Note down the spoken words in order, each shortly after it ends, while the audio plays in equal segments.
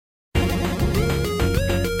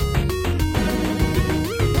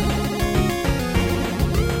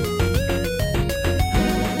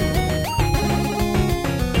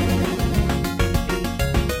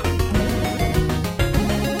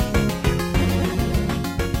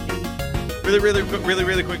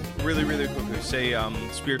Really quick. Say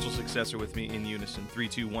spiritual successor with me in unison. 3,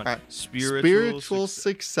 2, 1. Right. Spiritual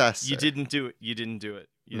successor. You didn't do it.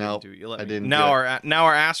 Nope, I didn't. Now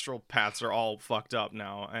our astral paths are all fucked up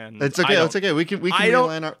now, and it's okay. It's okay. We can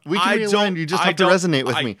realign. Realign. You just have to resonate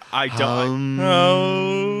with me. I don't.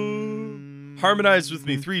 Harmonize with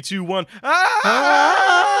me. 3, 2, 1.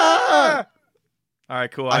 Ah! All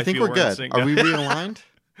right, cool. I think we're good. Are we realigned?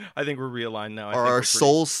 I think we're realigned now. Are our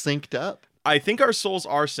souls synced up? I think our souls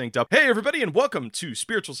are synced up. Hey, everybody, and welcome to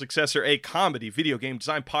Spiritual Successor, a comedy video game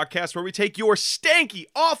design podcast where we take your stanky,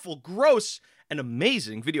 awful, gross, and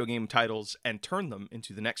amazing video game titles and turn them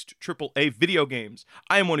into the next AAA video games.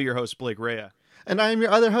 I am one of your hosts, Blake Rea. And I am your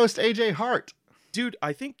other host, AJ Hart. Dude,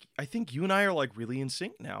 I think you and I are like really in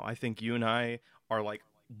sync now. I think you and I are like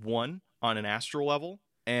one on an astral level.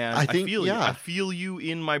 And I feel you. I feel you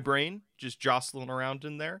in my brain, just jostling around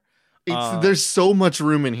in there. There's so much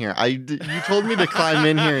room in here. You told me to climb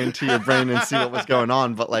in here into your brain and see what was going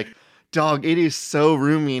on, but like, dog, it is so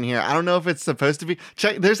roomy in here. I don't know if it's supposed to be.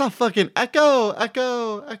 Check, there's a fucking echo.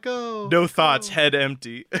 No thoughts, head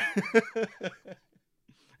empty.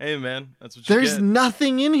 Hey man, that's what you There's get.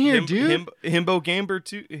 Nothing in here, dude. Himbo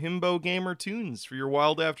gamer tunes for your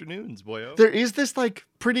wild afternoons, boyo. There is this like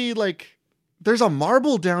pretty like. There's a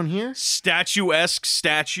marble down here. Statuesque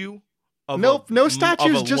statue. No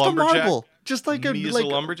statues, just a marble. Just like a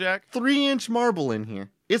lumberjack. 3-inch marble in here.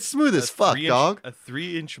 It's smooth as fuck, dog. A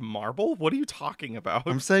 3-inch marble? What are you talking about?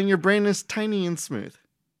 I'm saying your brain is tiny and smooth.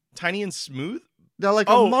 Tiny and smooth? There's like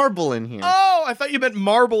a marble in here. Oh, I thought you meant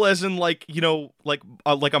marble as in like, you know, like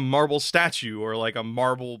a marble statue or like a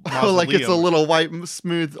marble mausoleum. Oh, like it's a little white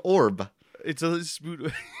smooth orb. It's a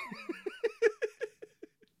smooth...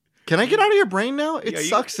 Can I get out of your brain now? It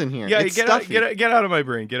sucks in here. Yeah, get out of my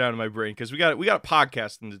brain. Get out of my brain because we got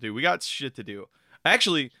podcasting to do. We got shit to do.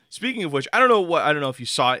 Actually, speaking of which, I don't know if you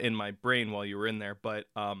saw it in my brain while you were in there, but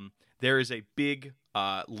there is a big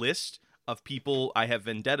list of people I have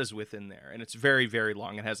vendettas with in there, and it's very, very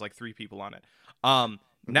long. It has like 3 people on it.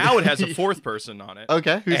 Now it has a 4th person on it.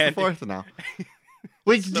 Okay, who's the 4th now?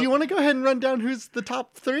 Wait, do you want to go ahead and run down who's the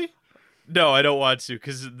top 3? No, I don't want to,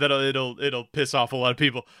 because it'll piss off a lot of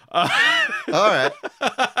people. All right.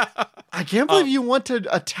 I can't believe you want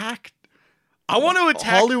to attack. I want to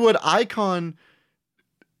attack Hollywood icon.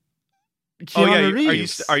 Keanu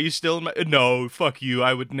Reeves. Are you still in my? No, fuck you.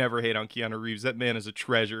 I would never hate on Keanu Reeves. That man is a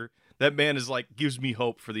treasure. That man is like gives me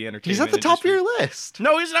hope for the entertainment. He's at the top of your list.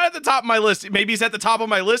 No, he's not at the top of my list. Maybe he's at the top of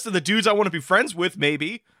my list of the dudes I want to be friends with.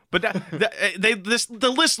 Maybe. But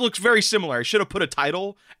the list looks very similar. I should have put a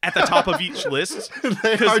title at the top of each list.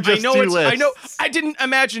 They are just two lists. I didn't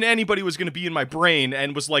imagine anybody was going to be in my brain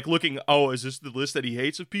and was like looking, oh, is this the list that he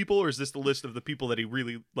hates of people, or is this the list of the people that he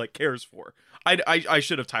really like cares for? I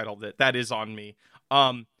should have titled it. That is on me.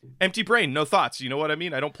 Empty brain, no thoughts. You know what I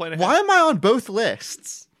mean? I don't plan ahead. Why am I on both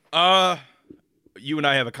lists? You and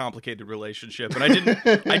I have a complicated relationship, and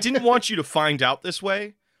I didn't want you to find out this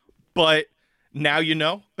way, but. Now you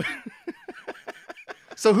know.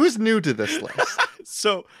 So who's new to this list?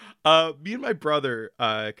 So, me and my brother,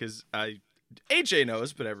 because AJ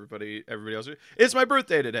knows, but everybody else. It's my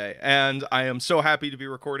birthday today, and I am so happy to be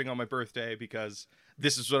recording on my birthday because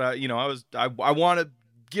this is what I want to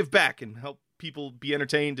give back and help people be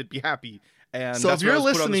entertained and be happy. And so that's if you're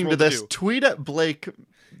listening to this, tweet at Blake,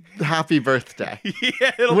 "Happy birthday!"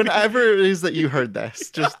 Yeah, whenever it is that you heard this,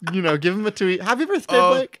 just give him a tweet. Happy birthday,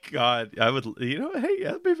 Blake! God, I would, hey,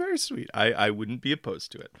 that'd be very sweet. I wouldn't be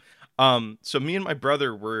opposed to it. So me and my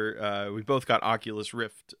brother we both got Oculus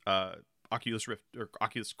Rift or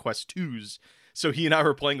Oculus Quest 2s. So he and I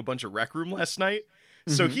were playing a bunch of Rec Room last night.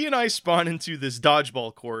 So he and I spawn into this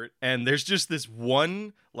dodgeball court, and there's just this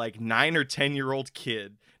one like 9 or 10-year-old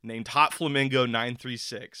kid named Hot Flamingo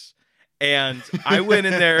 936. And I went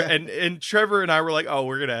in there and Trevor and I were like, oh,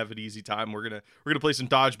 we're gonna have an easy time. We're gonna play some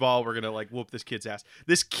dodgeball. We're gonna like whoop this kid's ass.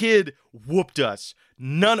 This kid whooped us.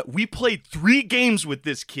 We played 3 games with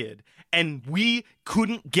this kid, and we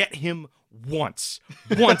couldn't get him once,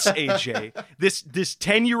 AJ. This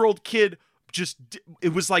 10-year-old kid.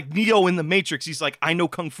 It was like Neo in the Matrix. He's like, I know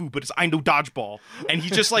Kung Fu, but I know dodgeball. And he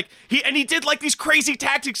just like, he did like these crazy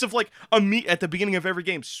tactics of like at the beginning of every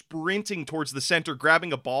game, sprinting towards the center,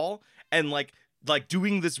 grabbing a ball and like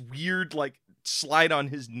doing this weird like slide on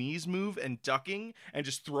his knees move and ducking and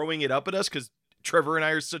just throwing it up at us because Trevor and I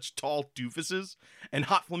are such tall doofuses. And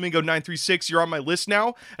Hot Flamingo 936, you're on my list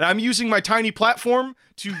now. And I'm using my tiny platform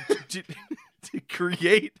to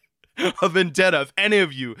create a vendetta. If any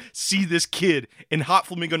of you see this kid in Hot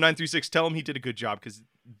Flamingo 936, tell him he did a good job because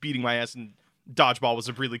beating my ass in dodgeball was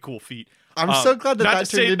a really cool feat. I'm so glad that not that to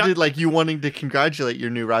say- turned into like you wanting to congratulate your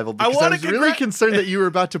new rival, because I wanna was really concerned that you were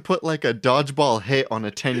about to put like a dodgeball hit on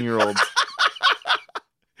a 10-year-old.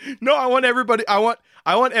 No, I want everybody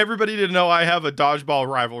to know I have a dodgeball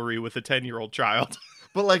rivalry with a 10-year-old child.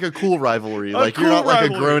 But like a cool rivalry. A Like cool you're not like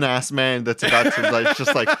rivalry. a grown ass man that's about to like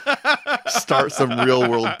just like start some real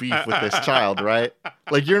world beef with this child, right?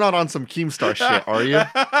 Like you're not on some Keemstar shit, are you?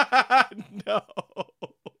 No.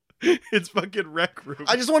 It's fucking Rec Room.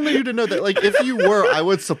 I just wanted you to know that like if you were, I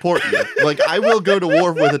would support you. Like I will go to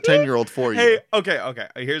war with a 10-year-old for you. Hey, okay.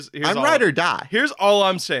 Here's I'm all, ride or die. Here's all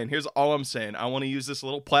I'm saying. I want to use this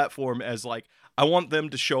little platform as like I want them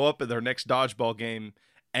to show up at their next dodgeball game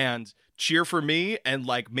and cheer for me and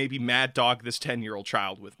like maybe mad dog this 10-year-old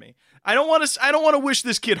child with me. I don't want to wish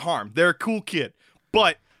this kid harm. They're a cool kid,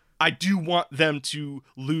 but I do want them to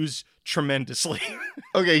lose tremendously.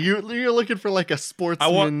 Okay, you're looking for like a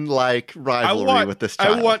sportsman like rivalry with this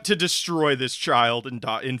child. I want to destroy this child in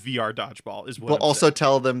VR dodgeball is what but I'm also saying.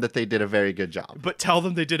 tell them that they did a very good job. But tell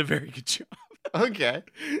them they did a very good job. Okay.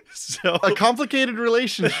 So A complicated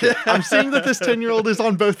relationship. I'm seeing that this 10-year-old is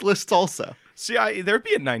on both lists also. see, there'd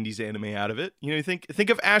be a 90s anime out of it. You know, you think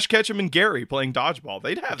of Ash Ketchum and Gary playing dodgeball.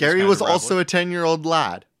 They'd have Gary this kind was of also rivalry. a 10-year-old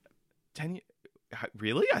lad. 10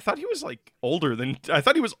 Really? I thought he was like older than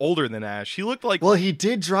Ash. He looked like Well, he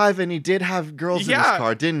did drive and he did have girls in his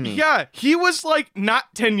car, didn't he? Yeah, he was like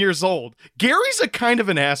not 10 years old. Gary's a kind of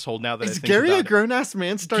an asshole now that Is I think Gary about a it. grown-ass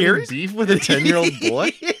man starting Gary's- beef with a 10-year-old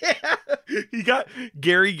boy? Yeah.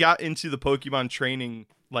 Gary got into the Pokemon training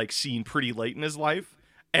like scene pretty late in his life.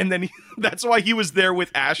 And then that's why he was there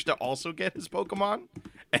with Ash to also get his Pokemon.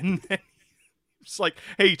 And then it's like,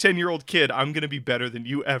 hey, 10-year-old kid, I'm going to be better than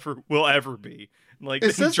you will ever be. Like, It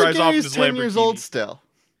he says that drives off in Gary's his 10 years old Lamborghini. still.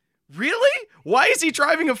 Really? Why is he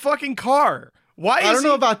driving a fucking car? Why is I don't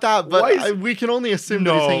know about that, but why is- we can only assume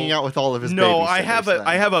that he's No. hanging out with all of his No, babysitters I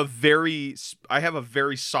have then. a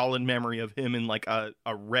very solid memory of him in like a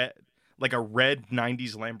red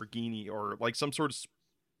 90s Lamborghini or like some sort of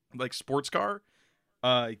like sports car.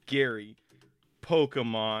 Gary,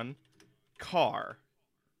 Pokemon, car.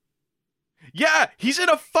 Yeah, he's in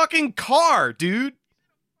a fucking car, dude.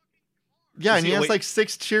 Yeah, Is and he he- has wait- like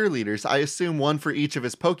 6 cheerleaders. I assume one for each of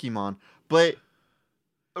his Pokemon. But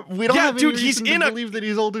we don't Yeah, have any dude, he's reason in to a- believe that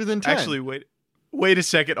he's older than 10. Actually, wait a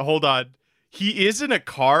second. Hold on. He is in a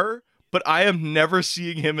car, but I am never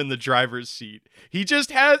seeing him in the driver's seat. He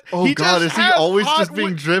just has. Oh he god, just is he has always hot just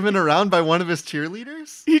being driven around by one of his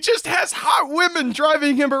cheerleaders? He just has hot women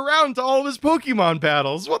driving him around to all of his Pokemon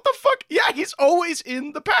battles. What the fuck? Yeah, he's always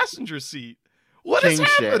in the passenger seat. What is King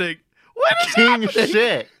shit. happening? What is King happening?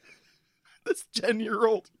 shit. This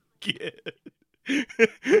 10-year-old kid.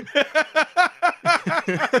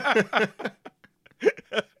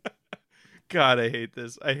 God, I hate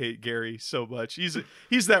this. I hate Gary so much. He's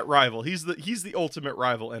that rival. He's the ultimate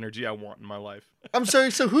rival energy I want in my life. I'm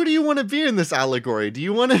sorry, so who do you want to be in this allegory? Do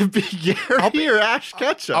you want to be Gary or Ash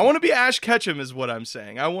Ketchum? I want to be Ash Ketchum is what I'm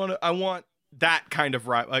saying. I want that kind of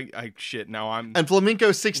rival. And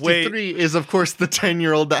Flamenco 63 is, of course, the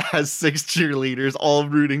 10-year-old that has 6 cheerleaders all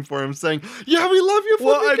rooting for him, saying, "Yeah, we love you,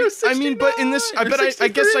 Flamenco 69." I mean, but in this, or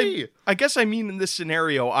 63." I guess I mean in this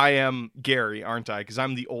scenario, I am Gary, aren't I? Because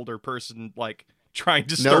I'm the older person, like trying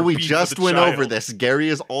to start. No, we beef just with a went child. over this. Gary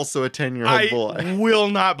is also a 10-year-old I boy. will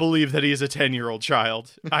not believe that he is a 10-year-old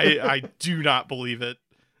child. I do not believe it.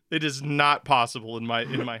 It is not possible in my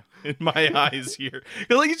eyes here.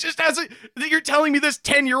 Like it just has a. You're telling me this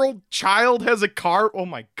 10-year-old child has a car? Oh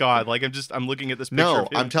my god! Like I'm looking at this picture. No,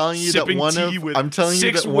 of him I'm telling you that sipping one tea of with I'm telling you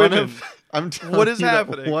 6 that one women. of I'm telling What is you that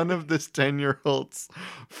happening? one of this 10-year-old's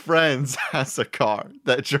friends has a car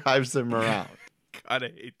that drives him around. God, I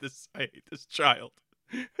hate this child.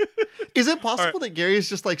 Is it possible that Gary is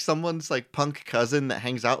just like someone's like punk cousin that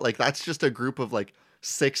hangs out? Like that's just a group of like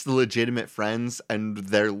 6 legitimate friends, and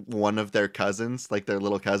they're one of their cousins, like their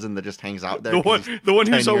little cousin that just hangs out there. The 'cause one, he's the one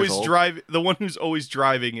 10 who's years always old. the one who's always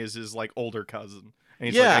driving is his like older cousin. And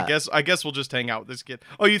he's Yeah. like, I guess we'll just hang out with this kid.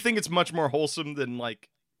 Oh, you think it's much more wholesome than like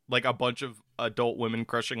a bunch of adult women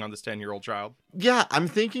crushing on this 10-year-old child? Yeah, I'm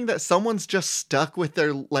thinking that someone's just stuck with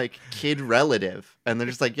their like kid relative, and they're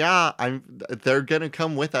just like, yeah, they're gonna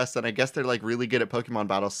come with us, and I guess they're like really good at Pokemon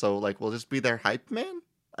battles, so like we'll just be their hype man,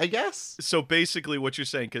 I guess. So basically what you're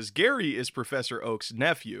saying, because Gary is Professor Oak's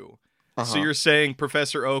nephew. So Uh-huh. you're saying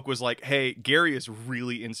Professor Oak was like, hey, Gary is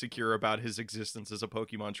really insecure about his existence as a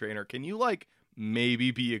Pokemon trainer. Can you like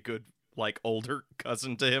maybe be a good like older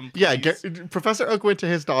cousin to him? Yeah, please?" Professor Oak went to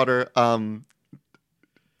his daughter,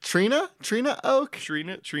 Trina Oak,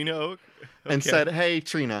 Trina Oak. and Okay. said, "Hey,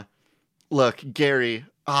 Trina, look, Gary,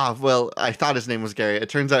 Well, I thought his name was Gary. It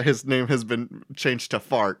turns out his name has been changed to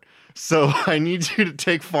Fart. So I need you to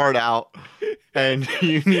take Fart out, and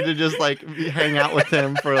you need to just like hang out with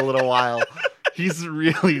him for a little while. He's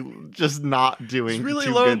really just not doing He's really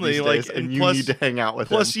too lonely, good these days, and you plus- need to hang out with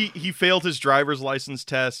Plus, him. he failed his driver's license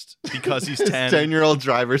test because he's His 10. 10-year-old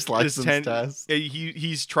driver's license 10 test.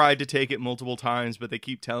 He's tried to take it multiple times, but they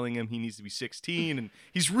keep telling him he needs to be 16, and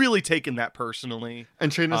he's really taken that personally.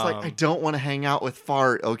 And Trina's like, I don't want to hang out with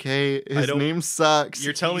Fart, okay? His don't- name sucks.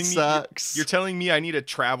 You're telling he me sucks. You're telling me I need to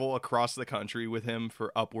travel across the country with him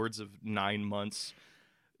for upwards of 9 months.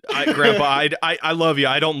 Grandpa, I love you.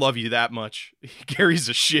 I don't love you that much. Gary's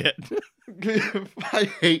a shit.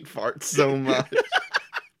 I hate Fart so much.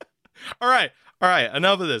 All right.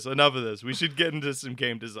 Enough of this. We should get into some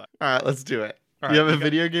game design. All right, let's do it. All You right, have a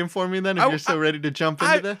video game for me then? If you're so ready to jump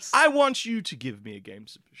into this? I want you to give me a game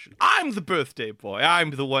submission. I'm the birthday boy. I'm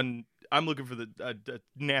the one. I'm looking for the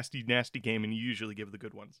nasty game, and you usually give the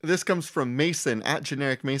good ones. This comes from Mason at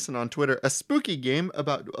Generic Mason on Twitter. A spooky game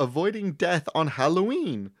about avoiding death on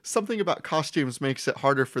Halloween. Something about costumes makes it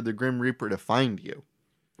harder for the Grim Reaper to find you.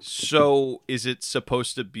 So, is it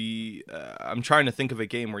supposed to be? I'm trying to think of a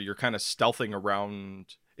game where you're kind of stealthing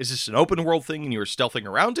around. Is this an open world thing and you're stealthing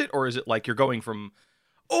around it, or is it like you're going from?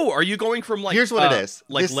 Oh, are you going from like? Here's what it is.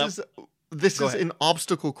 Like this Go is ahead. an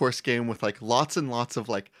obstacle course game with like lots and lots of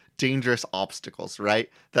like dangerous obstacles, right?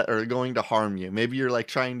 That are going to harm you. Maybe you're like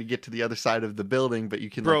trying to get to the other side of the building, but you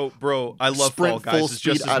can like, bro. I love Fall sprint Guys. full It's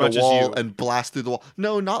speed just as at much a as wall you. and blast through the wall.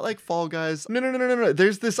 No, not like Fall Guys. No.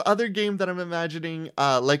 There's this other game that I'm imagining,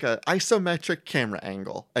 like a isometric camera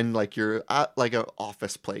angle, and like you're at like an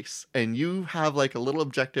office place, and you have like a little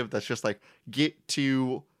objective that's just like get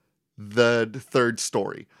to the third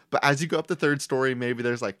story. But as you go up the third story, maybe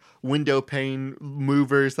there's like window pane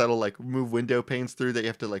movers that'll like move window panes through that you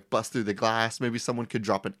have to like bust through the glass. Maybe someone could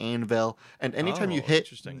drop an anvil. And anytime you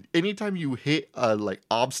hit a like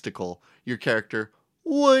obstacle, your character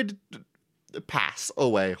would pass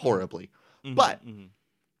away horribly. Mhm, But mhm.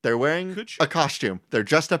 they're wearing Could you- a costume. They're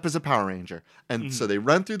dressed up as a Power Ranger. And Mhm. so they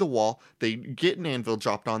run through the wall, they get an anvil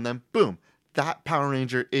dropped on them, boom. That Power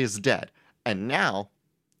Ranger is dead. And now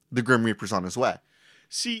the Grim Reaper's on his way.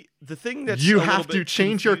 See, the thing that's You a little have to bit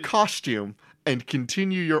change your confusing- costume and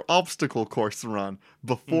continue your obstacle course run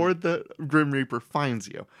before the Grim Reaper finds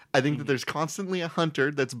you. I think that there's constantly a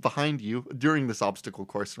hunter that's behind you during this obstacle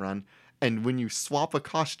course run, and when you swap a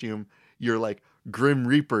costume, your like Grim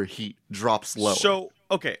Reaper heat drops lower. So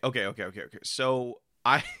okay. So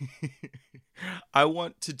I I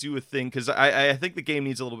want to do a thing because I think the game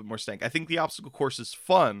needs a little bit more stank. I think the obstacle course is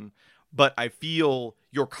fun, but I feel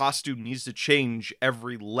your costume needs to change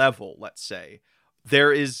every level. Let's say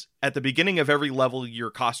there is at the beginning of every level,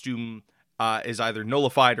 your costume is either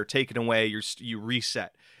nullified or taken away. You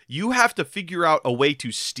reset. You have to figure out a way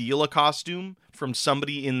to steal a costume from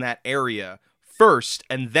somebody in that area first,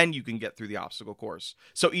 and then you can get through the obstacle course.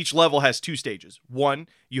 So each level has 2 stages. One,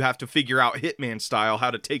 you have to figure out Hitman style how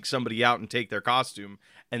to take somebody out and take their costume,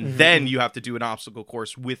 and then you have to do an obstacle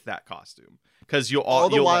course with that costume. Because all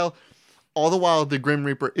the while the Grim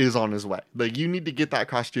Reaper is on his way. Like you need to get that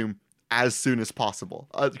costume as soon as possible.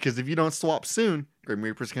 Because if you don't swap soon, Grim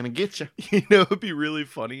Reaper's gonna get you. You know, it'd be really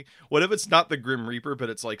funny. What if it's not the Grim Reaper, but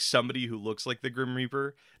it's like somebody who looks like the Grim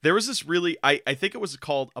Reaper? There was this really, I think it was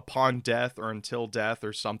called Upon Death or Until Death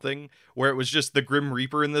or something, where it was just the Grim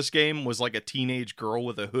Reaper in this game was like a teenage girl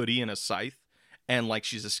with a hoodie and a scythe, and like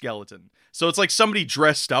she's a skeleton. So it's like somebody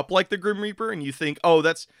dressed up like the Grim Reaper, and you think, oh,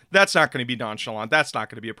 that's not going to be nonchalant. That's not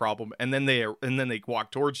going to be a problem. And then they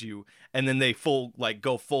walk towards you, and then they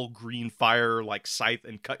go full green fire like scythe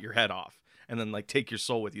and cut your head off, and then like take your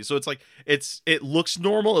soul with you. So it's like it looks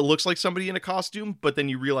normal. It looks like somebody in a costume, but then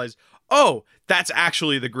you realize, oh, that's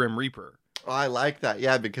actually the Grim Reaper. Oh, I like that.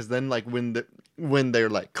 Yeah, because then like when they're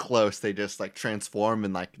like close, they just like transform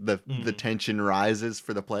and like the tension rises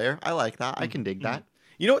for the player. I like that. I can dig that.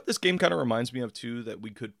 You know what this game kind of reminds me of too, that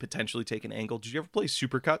we could potentially take an angle? Did you ever play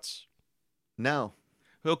Supercuts? No.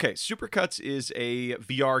 Okay, Supercuts is a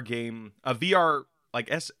VR game, a VR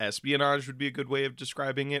like espionage would be a good way of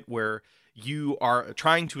describing it, where you are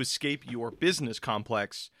trying to escape your business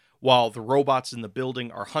complex while the robots in the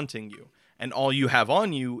building are hunting you. And all you have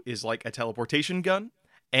on you is like a teleportation gun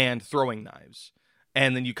and throwing knives.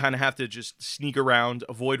 And then you kind of have to just sneak around,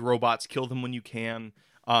 avoid robots, kill them when you can.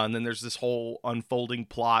 And then there's this whole unfolding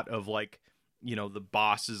plot of like, you know, the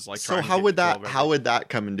boss is like. So how would that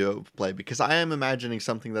come into play? Because I am imagining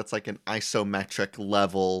something that's like an isometric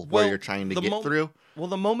level where you're trying to get through. Well,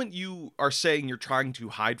 the moment you are saying you're trying to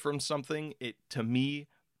hide from something, it to me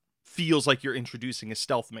feels like you're introducing a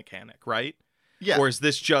stealth mechanic, right? Yeah. Or is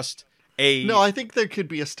this just a... No, I think there could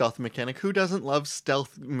be a stealth mechanic. Who doesn't love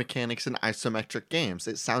stealth mechanics in isometric games?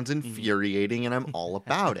 It sounds infuriating, and I'm all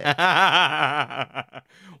about it.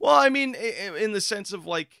 Well, I mean, in the sense of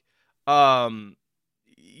like,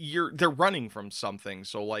 they're running from something.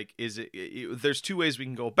 So like, is there's two ways we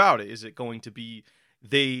can go about it. Is it going to be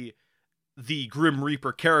the Grim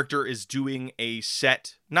Reaper character is doing a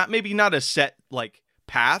set, maybe not a set like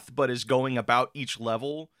path, but is going about each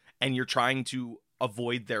level and you're trying to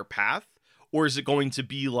avoid their path? Or is it going to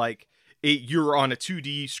be like you're on a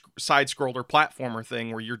 2D side-scroller platformer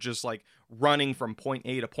thing where you're just like running from point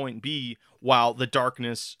A to point B while the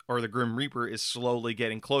darkness or the Grim Reaper is slowly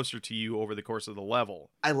getting closer to you over the course of the level?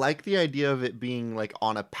 I like the idea of it being like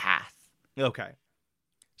on a path. Okay.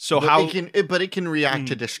 So but it can react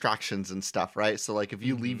to distractions and stuff, right? So like if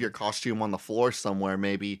you leave your costume on the floor somewhere,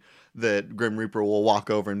 maybe the Grim Reaper will walk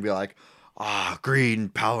over and be like, Green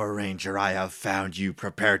Power Ranger, I have found you.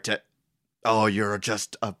 Prepare to... Oh, you're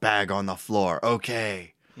just a bag on the floor.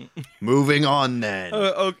 Okay. Moving on then.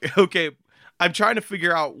 Okay. I'm trying to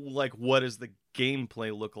figure out like what does the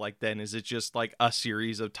gameplay look like then? Is it just like a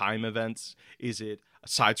series of time events? Is it a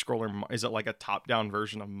side scroller? Is it like a top down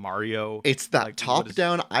version of Mario? It's that like, top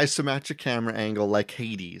down isometric camera angle like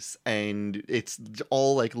Hades, and it's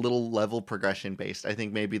all like little level progression based. I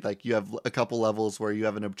think maybe like you have a couple levels where you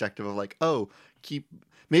have an objective of like,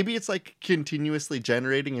 maybe it's like continuously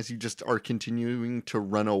generating as you just are continuing to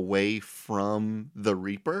run away from the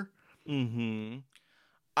Reaper. Mm-hmm.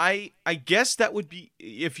 I guess that would be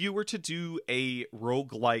if you were to do a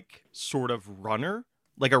roguelike sort of runner,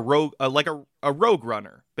 like a rogue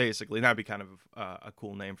runner, basically. That'd be kind of a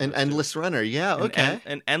cool name for an endless runner. Yeah, okay.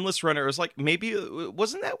 An endless runner. It was like maybe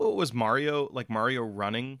wasn't that what was Mario? Like Mario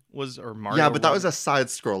running was, or Mario? Yeah, but that was a side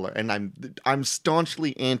scroller, and I'm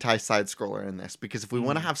staunchly anti side scroller in this because if we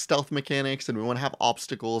want to have stealth mechanics and we want to have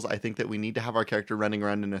obstacles, I think that we need to have our character running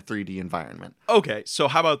around in a 3D environment. Okay, so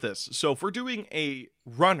how about this? So if we're doing a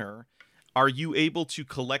runner, are you able to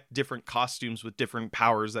collect different costumes with different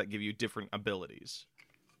powers that give you different abilities?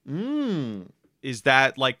 Is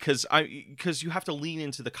that like because you have to lean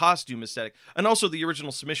into the costume aesthetic, and also the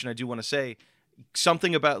original submission, I do want to say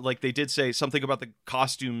something about, like, they did say something about the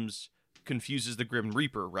costumes confuses the Grim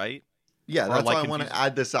Reaper, right? Yeah, that's why I want to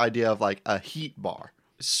add this idea of like a heat bar.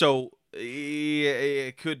 So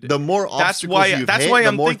it could. The more obstacles you've hit,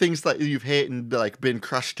 the more things that you've hit and like been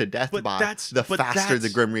crushed to death by, the faster the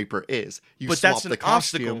Grim Reaper is. You swap the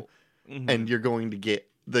costume, and you're going to get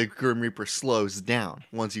the Grim Reaper slows down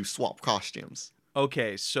once you swap costumes.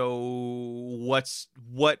 Okay, so what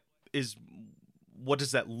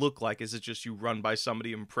does that look like? Is it just you run by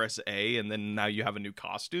somebody and press A and then now you have a new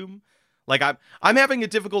costume? Like I'm having a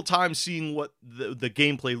difficult time seeing what the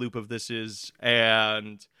gameplay loop of this is,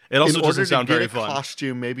 and it also doesn't sound very fun.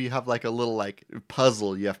 Costume, maybe you have like a little like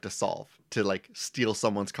puzzle you have to solve to like steal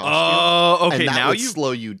someone's costume. Oh, okay. And that now would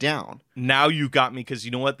slow you down. Now you got me, because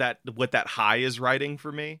you know what that high is writing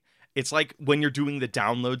for me? It's like when you're doing the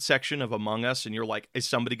download section of Among Us and you're like, is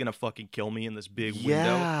somebody going to fucking kill me in this big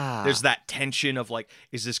window? There's that tension of like,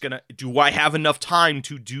 do I have enough time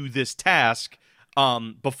to do this task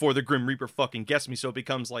before the Grim Reaper fucking gets me? So it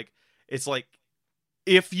becomes like, it's like,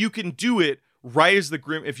 if you can do it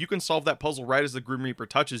if you can solve that puzzle right as the Grim Reaper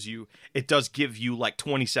touches you, it does give you like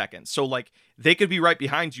 20 seconds. So like they could be right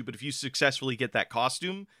behind you, but if you successfully get that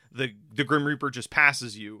costume, the Grim Reaper just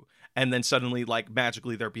passes you, and then suddenly like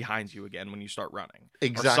magically they're behind you again when you start running.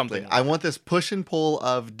 Exactly. I want this push and pull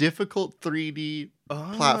of difficult 3D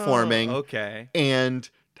platforming. Okay. And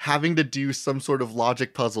having to do some sort of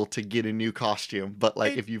logic puzzle to get a new costume. But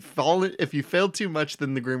like if you fail too much,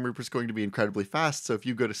 then the Grim Reaper's going to be incredibly fast. So if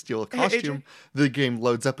you go to steal a costume, the game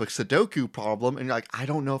loads up a Sudoku problem and you're like, I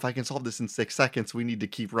don't know if I can solve this in 6 seconds. We need to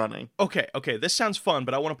keep running. Okay, this sounds fun,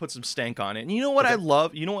 but I want to put some stank on it. And you know what I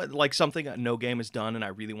love? You know what, like something that no game has done, and I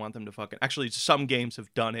really want them to actually some games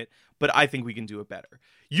have done it, but I think we can do it better.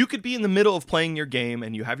 You could be in the middle of playing your game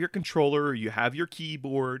and you have your controller, or you have your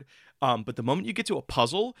keyboard, but the moment you get to a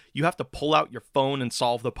puzzle, you have to pull out your phone and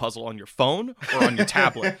solve the puzzle on your phone or on your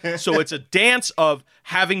tablet. So it's a dance of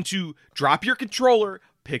having to drop your controller,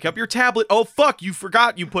 pick up your tablet. Oh, fuck, you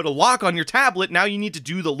forgot you put a lock on your tablet. Now you need to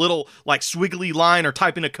do the little like swiggly line or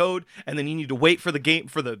type in a code, and then you need to wait for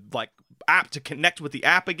the like app to connect with the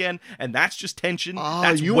app again, and that's just tension.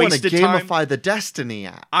 That's you want to gamify time. The Destiny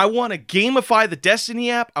app. I want to gamify the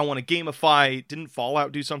Destiny app. I want to gamify. Didn't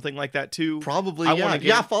Fallout do something like that too? Probably.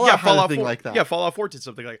 Fallout had a thing like that. Yeah, Fallout 4 did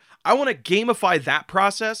something like that. I want to gamify that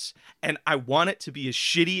process, and I want it to be as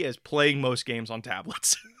shitty as playing most games on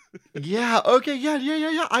tablets. Yeah. Okay.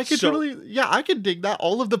 Yeah. I could So- totally. Yeah, I could dig that.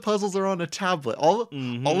 All of the puzzles are on a tablet. All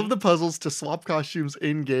Mhm. of the puzzles to swap costumes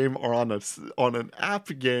in game are on an app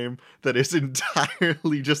game that is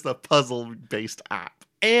entirely just a puzzle based app.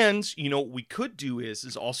 And what we could do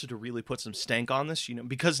is also to really put some stank on this,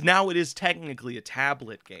 because now it is technically a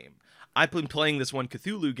tablet game. I've been playing this one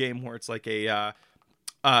Cthulhu game where it's like a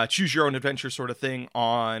choose your own adventure sort of thing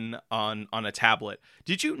on a tablet.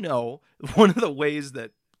 Did you know one of the ways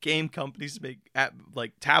that game companies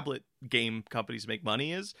tablet game companies make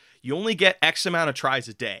money is you only get X amount of tries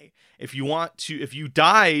a day. If you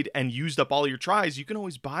died and used up all your tries, you can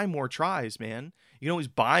always buy more tries, man. You can always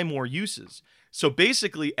buy more uses. So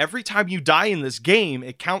basically, every time you die in this game,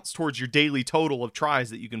 it counts towards your daily total of tries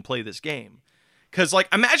that you can play this game. Because,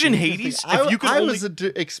 imagine Hades. If you could I only... was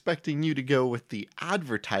expecting you to go with the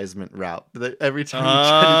advertisement route. That every time you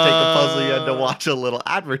tried to take a puzzle, you had to watch a little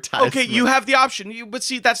advertisement. Okay, you have the option. But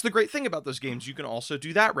see, that's the great thing about those games. You can also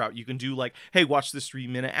do that route. You can do hey, watch this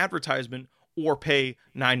 3-minute advertisement or pay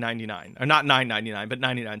 $9.99. Or not $9.99, but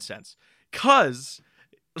 99 cents. Because...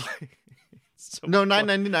 No,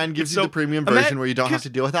 $9.99 gives you the premium version where you don't have to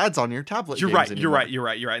deal with ads on your tablet. You're right.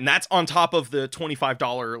 And that's on top of the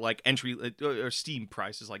 $25 entry or Steam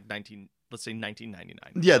price is let's say $19.99.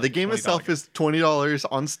 Yeah, the game itself is $20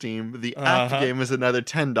 on Steam. The app game is another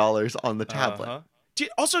 $10 on the tablet.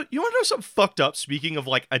 Also, you want to know something fucked up? Speaking of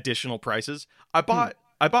additional prices, I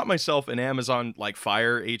bought myself an Amazon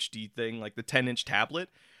Fire HD thing, the 10-inch tablet.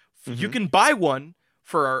 You can buy one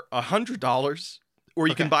for $100. Or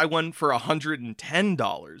you can buy one for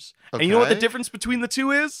 $110. And you know what the difference between the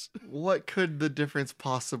two is? What could the difference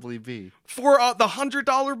possibly be? For the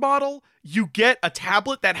 $100 model, you get a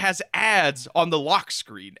tablet that has ads on the lock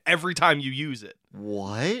screen every time you use it.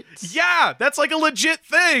 What? Yeah, that's a legit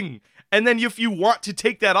thing. And then if you want to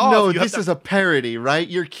take that off... No, this is a parody, right?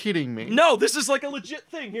 You're kidding me. No, this is a legit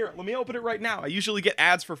thing. Here, let me open it right now. I usually get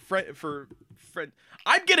ads for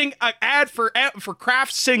I'm getting an ad for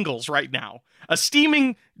Kraft Singles right now. A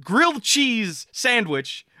steaming grilled cheese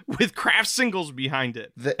sandwich with Kraft Singles behind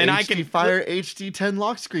it. The Fire HD 10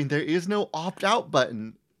 lock screen. There is no opt-out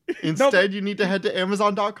button. Instead, you need to head to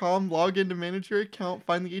Amazon.com, log in to manage your account,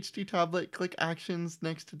 find the HD tablet, click Actions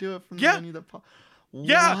next to do it from the menu that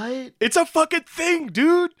Yeah, what? It's a fucking thing,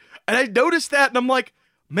 dude. And I noticed that, and I'm like,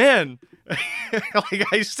 man,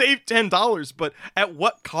 I saved $10, but at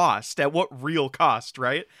what cost? At what real cost,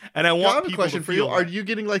 right? And I have a question for you. Are you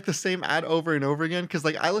getting the same ad over and over again? Because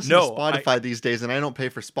I listen to Spotify these days, and I don't pay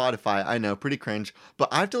for Spotify. I know, pretty cringe, but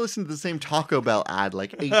I have to listen to the same Taco Bell ad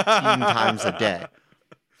 18 times a day.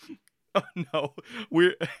 Oh no,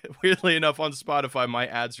 weirdly enough, on Spotify, my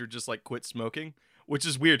ads are just quit smoking, which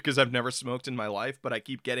is weird because I've never smoked in my life, but I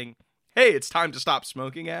keep getting, hey, it's time to stop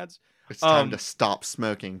smoking ads. It's time to stop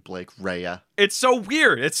smoking, Blake Rhea. It's so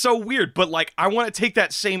weird. But I want to take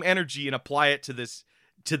that same energy and apply it to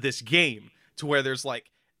this game, to where there's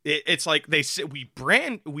it's they say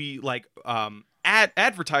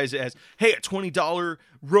advertise it as, hey, a $20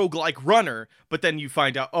 roguelike runner, but then you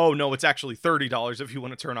find out, oh no, it's actually $30 if you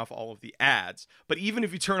want to turn off all of the ads. But even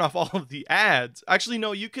if you turn off all of the ads, actually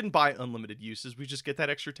no, you can buy unlimited uses. We just get that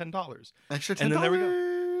extra $10. Extra $10. And then there we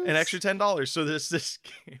go. An extra $10. So this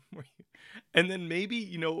game where and then maybe,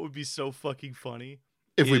 it would be so fucking funny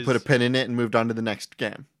if we put a pin in it and moved on to the next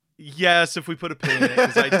game. Yes, if we put a pin in it,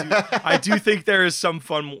 because I do think there is some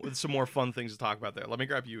more fun things to talk about there. Let me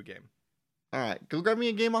grab you a game. All right, go grab me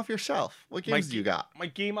a game off your shelf. What games do you got? My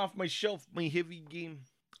game off my shelf, my heavy game.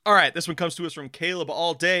 All right, this one comes to us from Caleb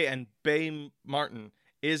All Day and Bay Martin.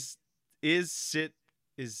 Is it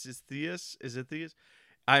Theus?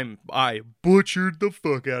 I butchered the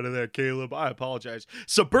fuck out of that, Caleb. I apologize.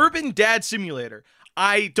 Suburban Dad Simulator.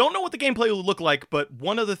 I don't know what the gameplay will look like, but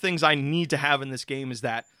one of the things I need to have in this game is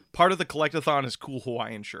that part of the collectathon is cool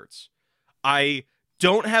Hawaiian shirts. I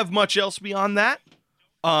don't have much else beyond that.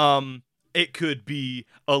 It could be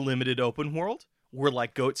a limited open world. We're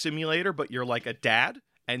like Goat Simulator, but you're like a dad,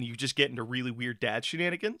 and you just get into really weird dad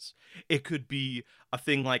shenanigans. It could be a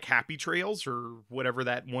thing like Happy Trails or whatever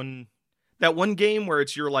that one game where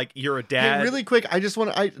it's you're a dad. Hey, really quick, I just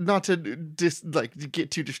want to not to get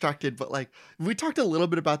too distracted, but we talked a little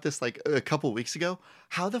bit about this a couple weeks ago.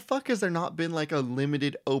 How the fuck has there not been a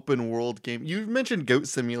limited open world game? You mentioned Goat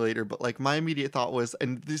Simulator, but my immediate thought was,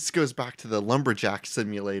 and this goes back to the Lumberjack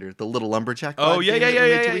Simulator, the little Lumberjack. Oh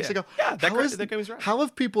yeah. 2 weeks ago. Yeah, that game was right. How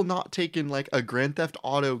have people not taken a Grand Theft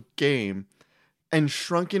Auto game and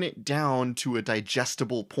shrunken it down to a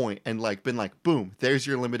digestible point and been boom, there's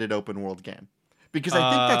your limited open world game? Because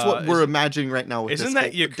I think that's what we're imagining right now with isn't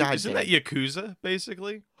this that Yakuza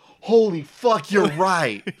basically? Holy fuck, you're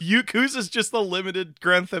right. Yakuza's just the limited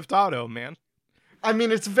Grand Theft Auto, man. I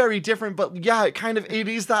mean, it's very different, but yeah, it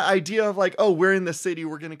is that idea of like, oh, we're in the city,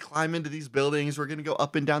 we're gonna climb into these buildings, we're gonna go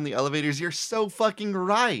up and down the elevators. You're so fucking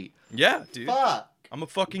right. Yeah, dude. Fuck. I'm a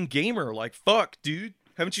fucking gamer. Like, fuck, dude.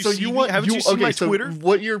 Haven't you So seen you me? want? Haven't you seen my Twitter?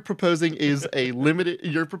 What you're proposing is a limited.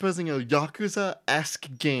 You're proposing a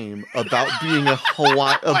Yakuza-esque game about being a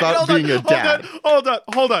Hawaii, about being a dad.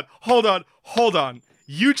 Hold on.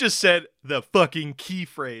 You just said the fucking key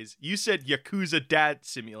phrase. You said Yakuza Dad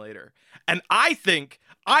Simulator. And I think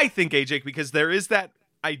AJ, because there is that,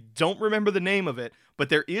 I don't remember the name of it, but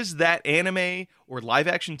there is that anime or live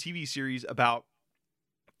action TV series about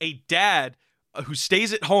a dad who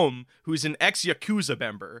stays at home, who's an ex-Yakuza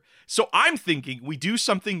member. So I'm thinking we do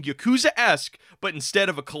something Yakuza-esque, but instead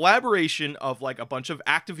of a collaboration of like a bunch of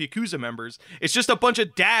active Yakuza members, it's just a bunch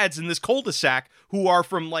of dads in this cul-de-sac who are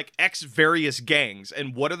from like various gangs.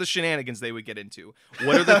 And what are the shenanigans they would get into?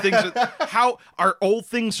 What are the things how are old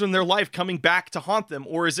things from their life coming back to haunt them?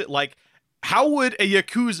 Or is it like, how would a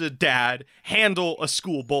Yakuza dad handle a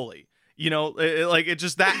school bully? You know, like it's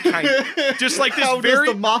just that kind of, just like this. How does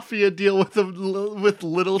the mafia deal with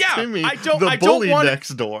little Timmy, the bully next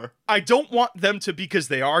door? I don't want them to, because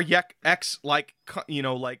they are ex like crime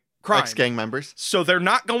ex-gang members. So they're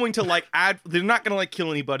not going to like they're not going to like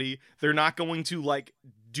kill anybody. They're not going to like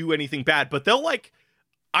do anything bad. But they'll like,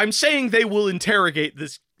 I'm saying they will interrogate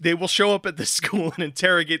this. They will show up at the school and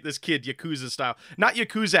interrogate this kid Yakuza style. Not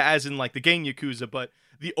Yakuza as in like the gang Yakuza, but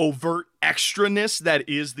the overt extraness that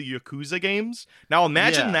is the Yakuza games. Now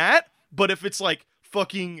imagine that, but if it's like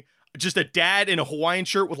fucking just a dad in a Hawaiian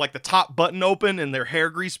shirt with like the top button open and their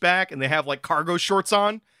hair greased back and they have like cargo shorts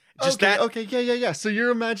on. Yeah. So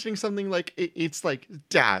you're imagining something like it's like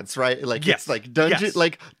dads, right? Like it's like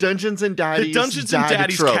Dungeons and Daddies, the Dungeons and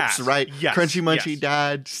Daddies tropes, cast. right? Yes, Crunchy munchy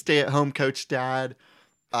dad, stay at home coach dad.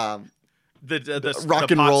 The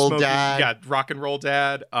rock and roll dad. Yeah, rock and roll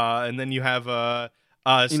dad. And then you have the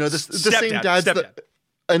same dads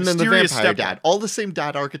and then the vampire dad. All the same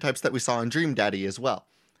dad archetypes that we saw in Dream Daddy as well.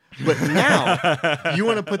 But now you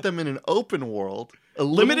want to put them in an open world,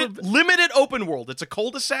 limited open world. It's a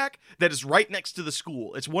cul-de-sac that is right next to the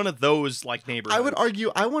school. It's one of those like neighborhoods. I would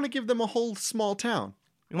argue I want to give them a whole small town.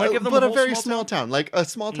 But a very small town, like a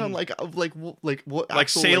small town, like what like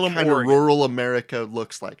actual, Salem, kind Oregon. of rural America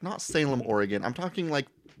looks like. Not Salem, Oregon. I'm talking like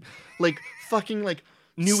fucking like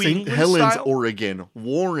New St. England Helens, style? Oregon,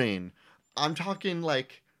 Warren. I'm talking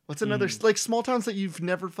like what's another like small towns that you've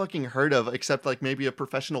never fucking heard of, except like maybe a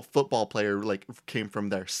professional football player like came from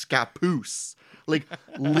there. Scappoose. Like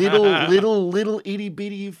little itty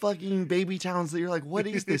bitty fucking baby towns that you're like, what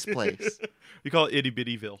is this place? You call it itty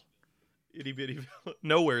bittyville. Itty bittyville.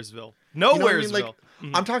 Nowheresville. You know what I Nowheresville.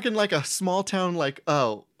 mean? Like, I'm talking like a small town, like,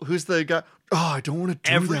 oh, who's the guy? Oh, I don't want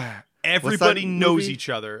to do that. Everybody knows each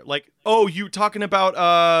other. Like, oh, you talking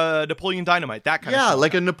about Napoleon Dynamite, that kind of stuff. Yeah,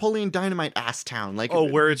 like a Napoleon Dynamite ass town. Like,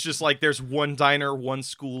 where it's just like there's one diner, one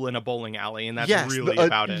school, and a bowling alley, and that's really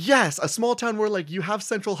about it. Yes, a small town where like you have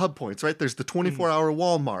central hub points, right? There's the 24-hour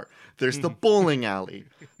Walmart. There's the bowling alley.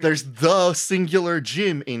 There's the singular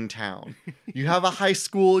gym in town. You have a high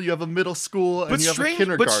school, you have a middle school, and you have a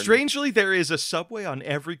kindergarten. But strangely, there is a Subway on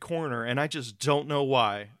every corner, and I just don't know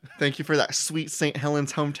why. Thank you for that sweet St.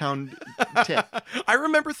 Helens hometown tip. I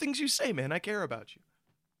remember things you say, man. I care about you.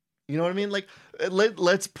 You know what I mean? Like,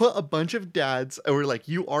 let's put a bunch of dads, or like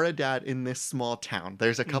you are a dad in this small town.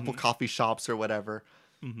 There's a couple coffee shops or whatever.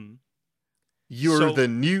 Mm-hmm. You're the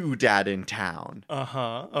new dad in town.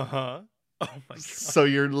 Uh-huh. Oh my God. So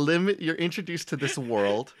you're introduced to this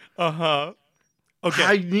world. Uh-huh. Okay.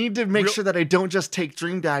 I need to make sure that I don't just take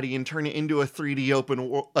Dream Daddy and turn it into a 3D open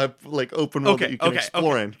world that you can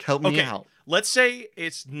explore in. Help me out. Let's say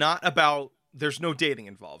it's not about, there's no dating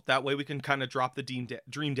involved. That way we can kind of drop the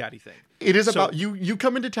Dream Daddy thing. It is about you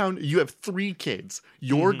come into town, you have 3 kids.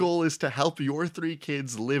 Your goal is to help your 3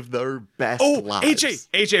 kids live their best lives.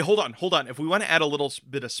 AJ, hold on. If we want to add a little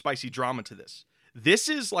bit of spicy drama to this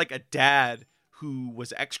is like a dad who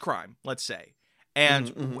was ex-crime, let's say.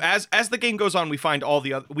 And as the game goes on, we find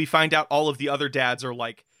out all of the other dads are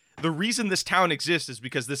like, the reason this town exists is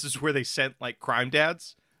because this is where they sent like crime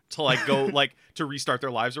dads to like go like to restart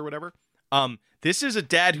their lives or whatever. This is a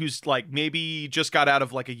dad who's like maybe just got out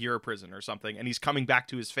of like a year of prison or something, and he's coming back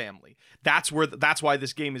to his family. That's why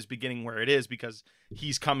this game is beginning where it is, because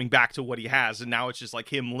he's coming back to what he has, and now it's just like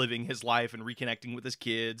him living his life and reconnecting with his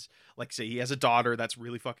kids. Like, say he has a daughter that's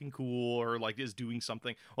really fucking cool, or like is doing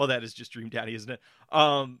something. Well, that is just Dream Daddy, isn't it?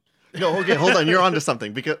 No, okay, hold on. You're onto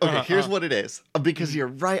something because here's Uh-huh. what it is. Because you're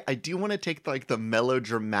right. I do want to take like the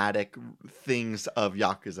melodramatic things of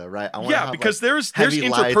Yakuza, right? I want to Yeah, have because like there's heavy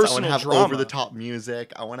lights. I want interpersonal to have drama. over the top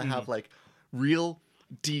music. I want to have Mhm. like real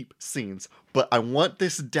deep scenes. But I want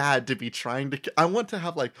this dad to be trying to. I want to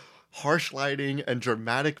have like harsh lighting and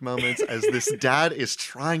dramatic moments as this dad is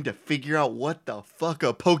trying to figure out what the fuck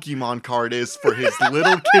a Pokemon card is for his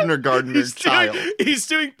little kindergartner He's child. he's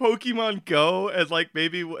doing Pokemon Go and like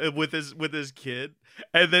maybe with his kid,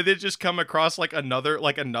 and then they just come across like another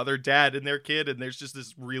dad and their kid, and there's just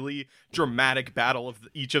this really dramatic battle of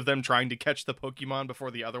each of them trying to catch the Pokemon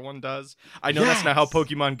before the other one does. I know that's not how Yes.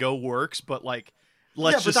 Pokemon Go works, but like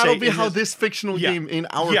let's Yeah, but just that'll say be in how this- this fictional Yeah. game in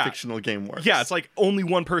our Yeah. fictional game works. Yeah, it's like only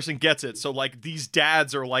one person gets it. So like these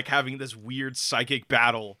dads are like having this weird psychic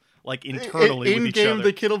battle like internally in with each game, other.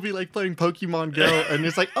 the kid will be like playing Pokemon Go, and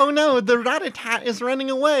it's like, oh no, the Rattata is running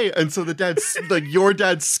away, and so the dad, like your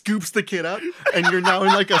dad, scoops the kid up, and you're now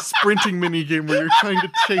in like a sprinting mini game where you're trying to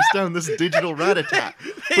chase down this digital Rattata.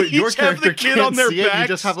 They But your each have the character kid can't on their see it. You backs.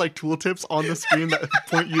 just have like tooltips on the screen that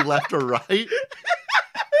point you left or right.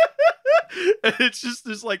 And it's just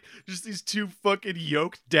these two fucking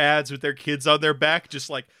yoked dads with their kids on their back, just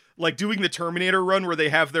like doing the Terminator run where they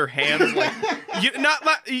have their hands like not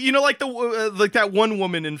like the like that one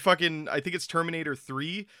woman in fucking I think it's Terminator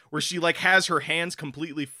 3 where she like has her hands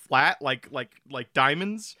completely flat like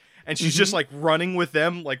diamonds. And she's just like running with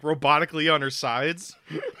them like robotically on her sides.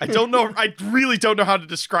 I really don't know how to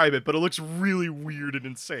describe it, but it looks really weird and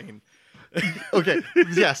insane. Okay,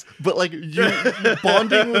 yes, but like you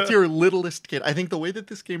bonding with your littlest kid. I think the way that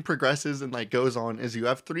this game progresses and like goes on is you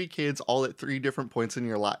have 3 kids all at 3 different points in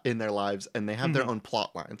in their lives, and they have their own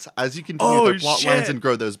plot lines. As you continue their plot lines and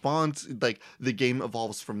grow those bonds, like the game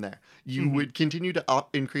evolves from there. You would continue to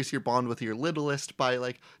increase your bond with your littlest by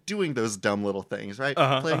like doing those dumb little things, right?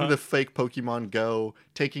 Playing the fake Pokemon Go,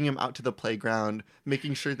 taking him out to the playground,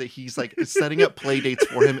 making sure that he's like setting up play dates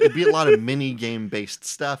for him. It'd be a lot of mini game based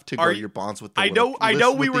stuff to grow your bonds with the I know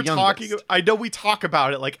we with were the talking youngest. I know we talk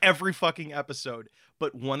about it like every fucking episode,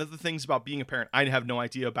 but one of the things about being a parent, I have no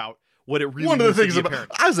idea about what it really One of the means things to be a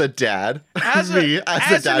about parent. as a dad, As me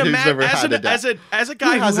as a dad who's never had a dad, as a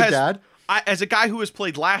guy who has who a has dad. as a guy who has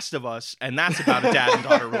played Last of Us, and that's about a dad and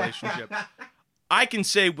daughter relationship, I can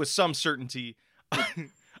say with some certainty,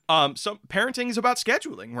 some parenting is about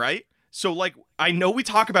scheduling, right? So like I know we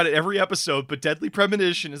talk about it every episode, but Deadly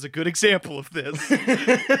Premonition is a good example of this.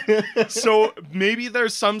 So maybe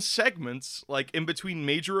there's some segments like in between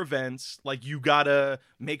major events, like you gotta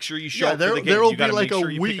make sure you show up for the game. there will You be gotta like make a sure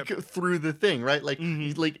you pick week up- through the thing, right? Like,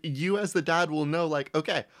 Mhm. like you as the dad will know, like,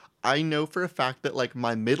 okay, I know for a fact that like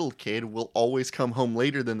my middle kid will always come home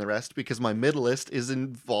later than the rest because my middleest is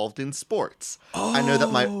involved in sports. I know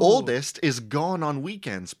that my Oh. oldest is gone on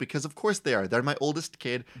weekends because of course they are. They're my oldest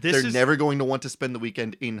kid. This They're is- never going to want to spend the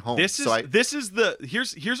weekend in home. This is so I,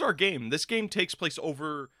 here's our game. This game takes place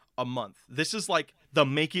over a month. This is like the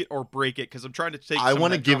make it or break it because I'm trying to take. I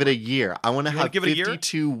want to give it a year. I want to You wanna have give it a year?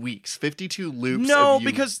 52 weeks, 52 loops. No, of you.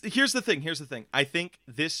 because here's the thing. I think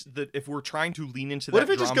if we're trying to lean into what that if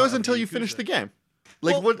it just drama goes of until the you finish Yakuza- the game?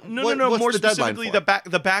 Like Well, what? No, what, no. What's More the deadline specifically, for?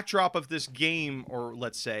 the backdrop of this game, or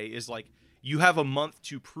let's say, is like you have a month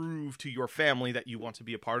to prove to your family that you want to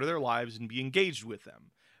be a part of their lives and be engaged with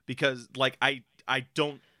them. Because like I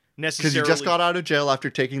don't necessarily Because you just got out of jail after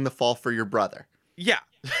taking the fall for your brother. Yeah.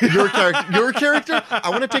 Your character.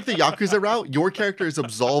 I want to take the Yakuza route. Your character is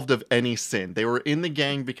absolved of any sin. They were in the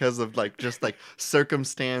gang because of like just like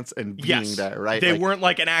circumstance and being Yes. there, right? They like, weren't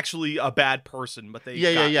like actually a bad person, but they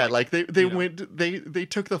yeah. got, Like they you know. went. They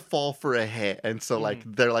took the fall for a hit, and so like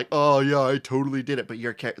Mm-hmm. they're like, oh yeah, I totally did it. But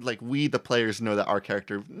your like we the players know that our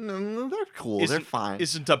character, no, they're cool. They're fine.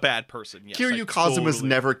 Isn't a bad person. Yes, Kiryu like, Kazuma's totally.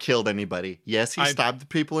 never killed anybody. Yes, he I'm- stabbed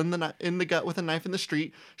people in the gut with a knife in the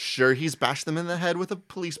street. Sure, he's bashed them in the head with a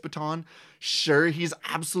police baton. Sure, he's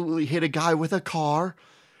absolutely hit a guy with a car.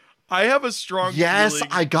 I have a strong Yes, feeling.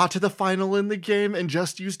 I got to the final in the game and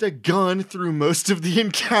just used a gun through most of the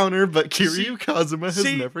encounter, but Kiryu Kazuma has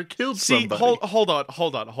never killed somebody. hold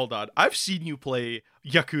on. I've seen you play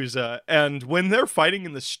Yakuza, and when they're fighting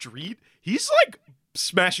in the street, he's like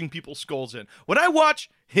smashing people's skulls in. When I watch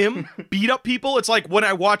him beat up people, it's like when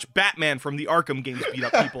I watch Batman from the Arkham games beat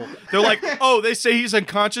up people. They're like, oh, they say he's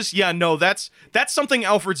unconscious? Yeah, no, that's something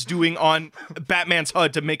Alfred's doing on Batman's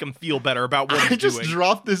HUD to make him feel better about what I he's just doing.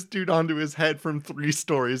 dropped this dude onto his head from 3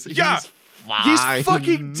 stories. Yeah, He's fine. He's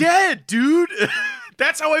fucking dead, dude.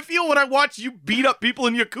 That's how I feel when I watch you beat up people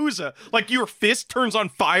in Yakuza. Like your fist turns on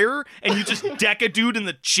fire and you just deck a dude in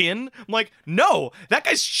the chin. I'm like, no, that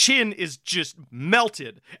guy's chin is just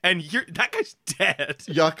melted and that guy's dead.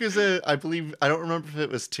 Yakuza, I believe, I don't remember if it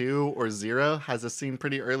was 2 or 0, has a scene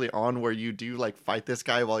pretty early on where you do like fight this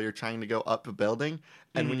guy while you're trying to go up a building.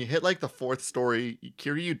 And when you hit like the 4th story,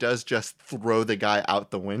 Kiryu does just throw the guy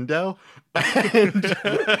out the window. And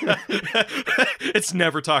it's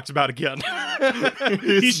never talked about again.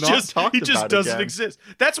 he just doesn't exist.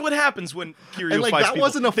 That's what happens when Kiryu and like fights that people.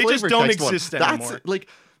 wasn't a flavor They just don't text exist one. anymore. That's like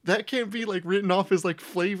that can't be like written off as like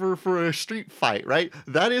flavor for a street fight, right?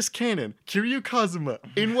 That is canon. Kiryu Kazuma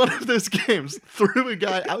in one of those games threw a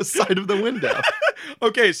guy outside of the window.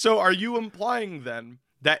 Okay, so are you implying then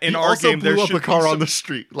that in he our also game there blew should up a car be on the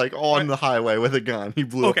street, like on the highway with a gun? He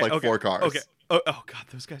blew up like 4 cars. Okay. Oh god,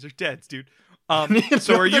 those guys are dead, dude.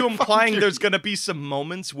 So are you implying there's gonna be some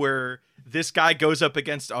moments where this guy goes up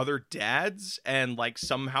against other dads and like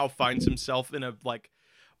somehow finds himself in a like?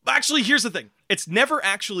 Actually, here's the thing: it's never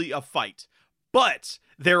actually a fight, but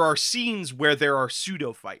there are scenes where there are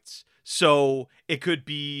pseudo fights. So it could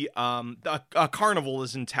be a carnival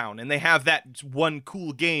is in town, and they have that one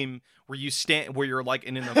cool game where you stand, where you're like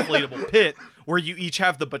in an inflatable pit, where you each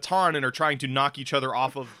have the baton and are trying to knock each other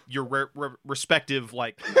off of your respective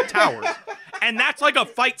like towers. And that's like a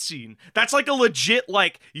fight scene. That's like a legit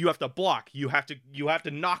like you have to block. You have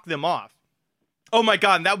to knock them off. Oh my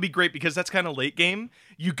god, and that would be great because that's kind of late game.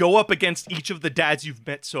 You go up against each of the dads you've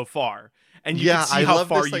met so far. And you can see how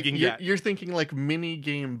far you can get. You're thinking like mini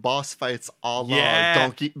game boss fights a la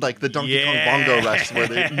Donkey, like the Donkey Kong Bongo Rush,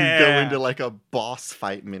 where you go into like a boss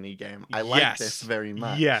fight mini game. I like this very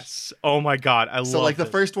much. Yes. Oh my god, I love So like this.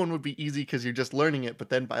 the first one would be easy because you're just learning it, but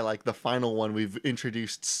then by like the final one, we've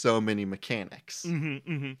introduced so many mechanics.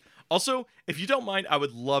 Also, if you don't mind, I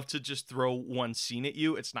would love to just throw one scene at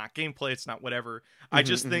you. It's not gameplay, it's not whatever. I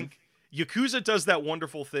just think Yakuza does that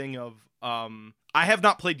wonderful thing of I have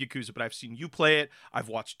not played Yakuza, but I've seen you play it. I've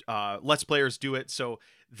watched Let's Players do it. So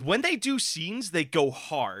when they do scenes, they go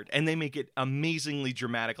hard and they make it amazingly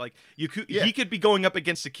dramatic. Like he could be going up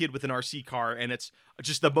against a kid with an RC car and it's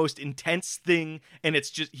just the most intense thing. And it's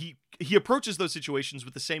just he approaches those situations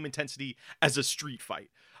with the same intensity as a street fight.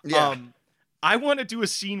 Yeah. I want to do a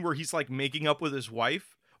scene where he's like making up with his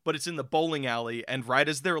wife, but it's in the bowling alley. And right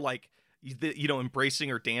as they're like,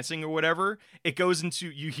 embracing or dancing or whatever, it goes into,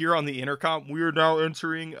 you hear on the intercom, we are now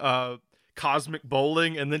entering cosmic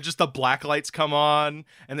bowling, and then just the black lights come on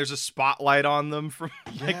and there's a spotlight on them from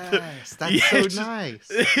like that's so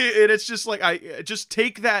nice. And it's just like, I just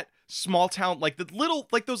take that small town, like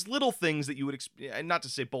those little things that you would not to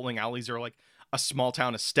say bowling alleys are like a small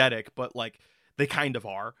town aesthetic, but like they kind of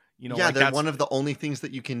are, like they're one of the only things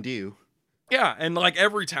that you can do. Yeah, and like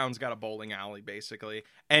every town's got a bowling alley basically,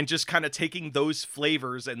 and just kind of taking those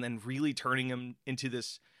flavors and then really turning them into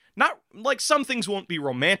this, not like some things won't be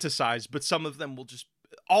romanticized, but some of them will just,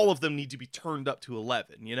 all of them need to be turned up to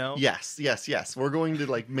 11, Yes. We're going to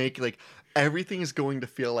like make like everything is going to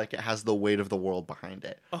feel like it has the weight of the world behind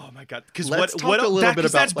it. Oh my god! Because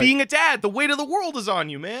that's being a dad. The weight of the world is on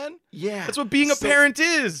you, man. Yeah, that's what being a parent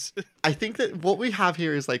is. I think that what we have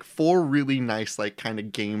here is like 4 really nice like kind of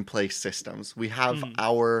gameplay systems. We have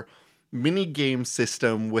our mini game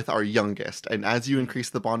system with our youngest, and as you increase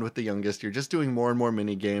the bond with the youngest, you're just doing more and more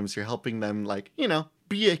mini games. You're helping them like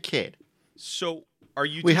be a kid. So.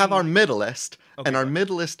 We have our middleist, and our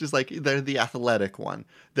middleist is like, they're the athletic one.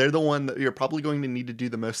 They're the one that you're probably going to need to do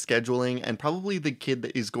the most scheduling, and probably the kid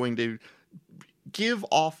that is going to give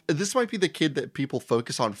off. This might be the kid that people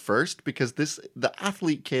focus on first, because the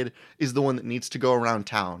athlete kid is the one that needs to go around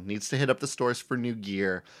town, needs to hit up the stores for new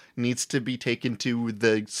gear, needs to be taken to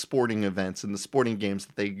the sporting events and the sporting games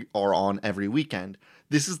that they are on every weekend.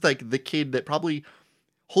 This is like the kid that probably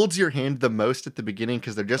holds your hand the most at the beginning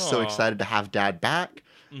because they're just so excited to have dad back.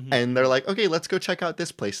 And they're like, okay, let's go check out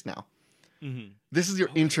this place now. This is your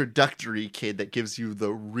introductory kid that gives you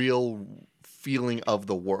the real feeling of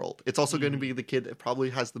the world. It's also going to be the kid that probably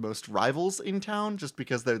has the most rivals in town just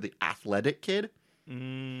because they're the athletic kid.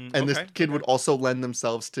 And this kid would also lend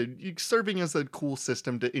themselves to serving as a cool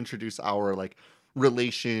system to introduce our like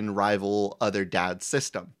relation, rival, other dad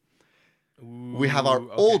system. We have our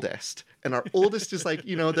oldest, and our oldest is like,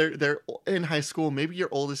 they're in high school. Maybe your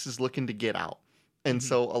oldest is looking to get out. And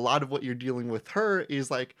so a lot of what you're dealing with her is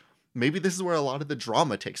like, maybe this is where a lot of the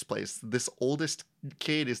drama takes place. This oldest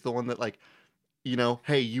kid is the one that like,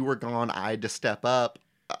 hey, you were gone. I had to step up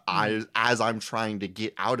as I'm trying to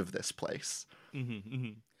get out of this place.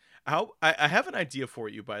 I have an idea for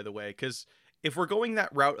you, by the way, because if we're going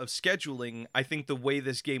that route of scheduling, I think the way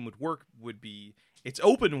this game would work would be it's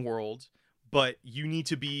open world, but you need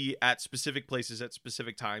to be at specific places at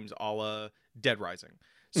specific times, a la Dead Rising.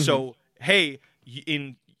 So, hey,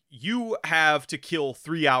 you have to kill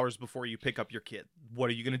 3 hours before you pick up your kid. What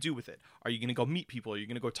are you going to do with it? Are you going to go meet people? Are you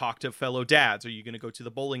going to go talk to fellow dads? Are you going to go to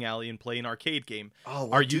the bowling alley and play an arcade game? Oh,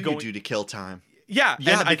 what are do you do to kill time? Yeah,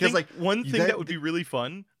 Yeah, and because, I think one thing that would be really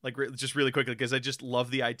fun, like just really quickly, because I just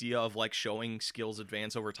love the idea of like showing skills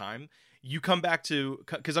advance over time. You come back to,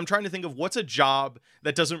 because I'm trying to think of what's a job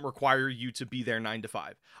that doesn't require you to be there 9 to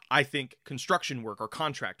 5. I think construction work or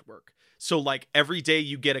contract work. So like every day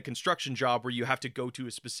you get a construction job where you have to go to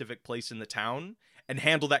a specific place in the town and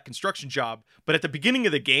handle that construction job. But at the beginning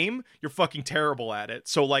of the game, you're fucking terrible at it.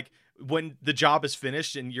 So like when the job is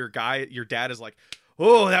finished and your dad is like,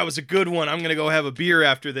 oh, that was a good one, I'm going to go have a beer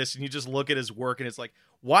after this. And you just look at his work and it's like,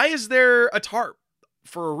 why is there a tarp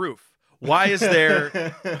for a roof? Why is there,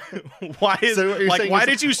 why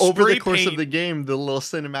did you spray over the course paint? of the game, the little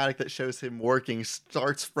cinematic that shows him working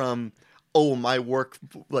starts from, oh, my work,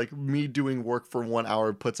 like me doing work for 1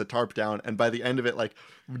 hour puts a tarp down. And by the end of it, like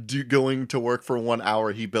going to work for 1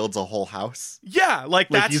 hour, he builds a whole house. Yeah. Like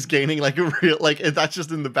that's, he's gaining like a real, like that's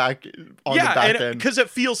just in the back, on the back end. Because it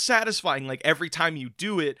feels satisfying. Like every time you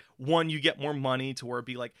do it, one, you get more money to where it'd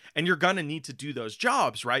be like, and you're going to need to do those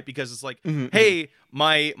jobs, right? Because it's like, hey,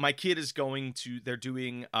 my kid is they're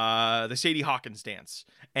doing the Sadie Hawkins dance,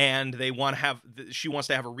 and she wants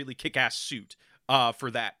to have a really kick-ass suit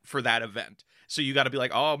for that event. So you got to be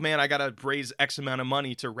like, oh man, I got to raise X amount of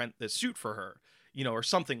money to rent this suit for her, or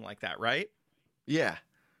something like that, right? Yeah.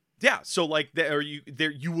 Yeah. So like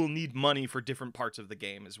you will need money for different parts of the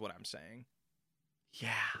game, is what I'm saying.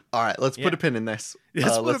 Yeah. All right, let's put a pin in this.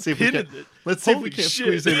 Let's see if we can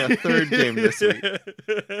squeeze in a third game this week.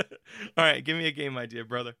 All right, give me a game idea,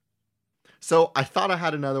 brother. So I thought I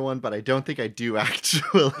had another one, but I don't think I do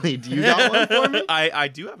actually. Do you got one for me? I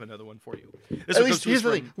do have another one for you. At least here's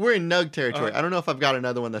the thing: we're in Nug territory. I don't know if I've got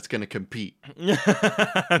another one that's going to compete. You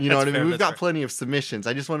know what I mean? We've got plenty of submissions.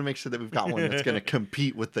 I just want to make sure that we've got one that's going to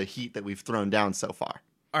compete with the heat that we've thrown down so far.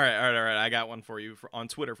 All right. I got one for you on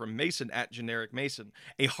Twitter from Mason at Generic Mason.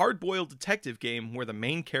 A hard-boiled detective game where the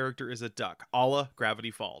main character is a duck, a la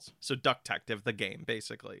Gravity Falls. So Duck Detective, the game,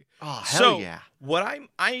 basically. Oh, hell yeah. What I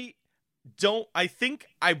think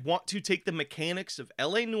I want to take the mechanics of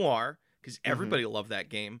L.A. Noire, because everybody loved that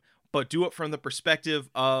game, but do it from the perspective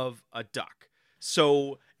of a duck.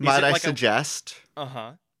 So might I suggest?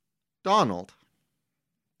 Donald.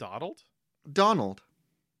 Donald? Donald.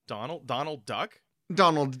 Donald Duck?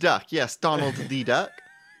 Donald Duck. Yes, Donald the Duck.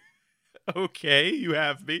 Okay, you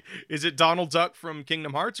have me. Is it Donald Duck from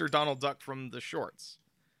Kingdom Hearts or Donald Duck from the shorts?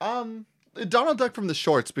 Donald Duck from the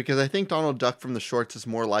shorts, because I think Donald Duck from the shorts is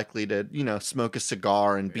more likely to, smoke a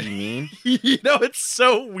cigar and be mean. It's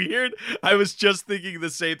so weird. I was just thinking the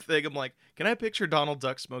same thing. I'm like, can I picture Donald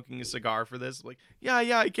Duck smoking a cigar for this? I'm like, yeah,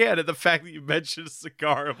 I can. And the fact that you mentioned a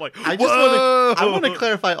cigar, I'm like, I want to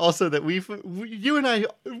clarify also that you and I,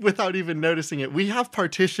 without even noticing it, we have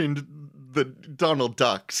partitioned the Donald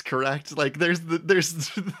Ducks, correct? Like there's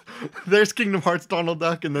Kingdom Hearts Donald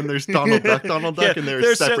Duck, and then there's Donald Duck Donald Duck, and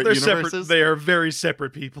they're separate universes. They are very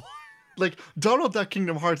separate people. Like Donald Duck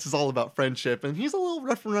Kingdom Hearts is all about friendship, and he's a little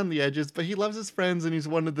rough around the edges, but he loves his friends, and he's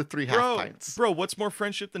one of the 3 half pints. Bro, what's more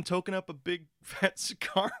friendship than toking up a big fat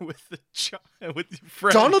cigar with your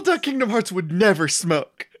friends? Donald Duck Kingdom Hearts would never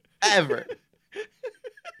smoke, ever.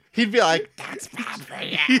 He'd be like, that's bad for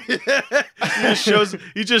you.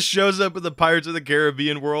 He just shows up in the Pirates of the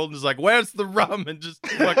Caribbean world and is like, where's the rum? And just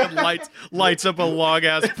fucking lights up a long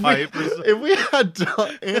ass pipe. If we had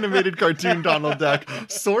animated cartoon Donald Duck,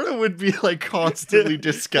 Sora would be like constantly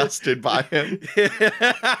disgusted by him.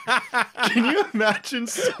 Can you imagine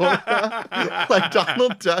Sora? Like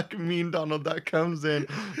Donald Duck, mean Donald Duck comes in.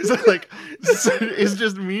 Is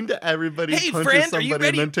just mean to everybody, hey, punches friend, somebody,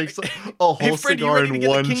 and then takes a whole cigar in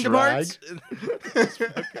one drag.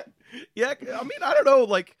 Yeah, I mean, I don't know,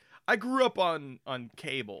 like I grew up on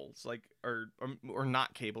cables, like or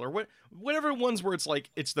not cable, or whatever ones where it's like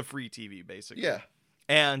it's the free TV basically. Yeah.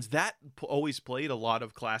 And that always played a lot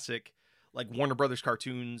of classic like Warner Brothers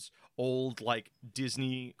cartoons, old like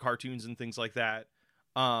Disney cartoons and things like that.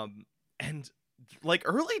 And like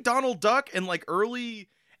early Donald Duck and like early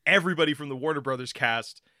everybody from the Warner Brothers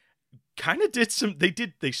cast kind of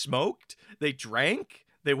they smoked, they drank,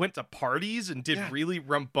 they went to parties and did really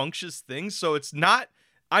rambunctious things. So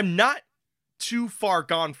I'm not too far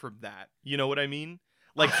gone from that. You know what I mean?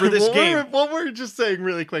 Like for this game. What we're just saying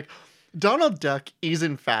really quick, Donald Duck is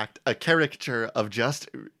in fact a caricature of just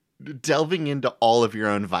delving into all of your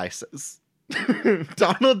own vices.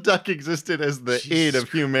 Donald Duck existed as the id of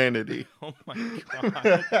humanity. Oh my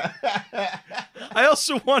god. I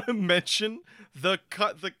also want to mention the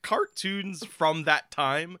cartoons from that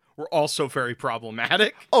time were also very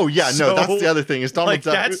problematic. Oh yeah, no, that's the other thing is Donald like,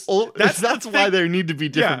 Duck. That's why there need to be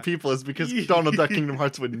different Yeah. people, is because Donald Duck Kingdom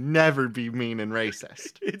Hearts would never be mean and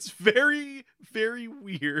racist. It's very, very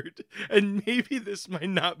weird, and maybe this might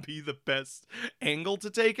not be the best angle to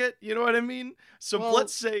take it. You know what I mean? So Well-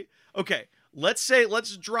 let's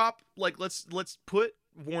drop, like, let's put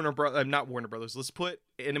not Warner Brothers. Let's put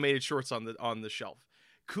animated shorts on the shelf.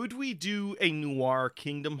 Could we do a noir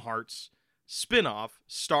Kingdom Hearts spin-off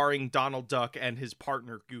starring Donald Duck and his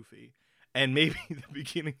partner Goofy? And maybe the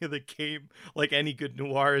beginning of the game, like any good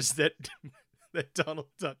noir, is that Donald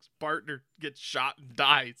Duck's partner gets shot and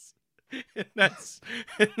dies. And that's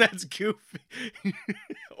Goofy.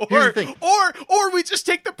 Here's the thing. or we just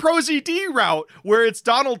take the Prosy D route where it's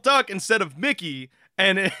Donald Duck instead of Mickey,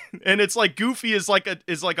 and it's like Goofy is like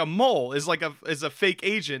a mole, is a fake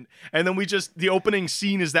agent, and then the opening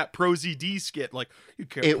scene is that Prosy D skit. Like, you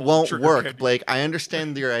can't. It pull won't trigger, work, can you? Blake. I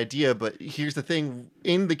understand your idea, but here's the thing.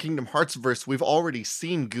 In the Kingdom Hearts verse, we've already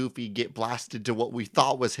seen Goofy get blasted to what we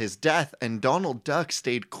thought was his death, and Donald Duck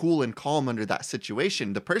stayed cool and calm under that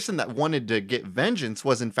situation. The person that wanted to get vengeance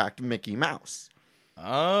was, in fact, Mickey Mouse.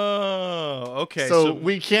 Oh, okay. So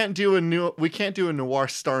we can't do a noir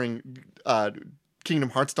starring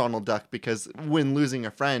Kingdom Hearts Donald Duck, because when losing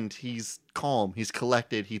a friend, he's calm, he's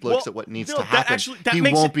collected, he looks at what needs to happen. He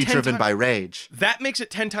won't be driven by rage. That makes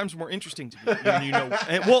it 10 times more interesting to me.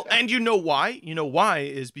 And you know why? You know why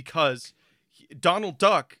is because Donald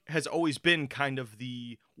Duck has always been kind of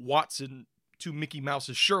the Watson to Mickey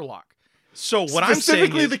Mouse's Sherlock. So what I'm saying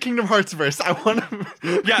Specifically is, the Kingdom Hearts verse. I want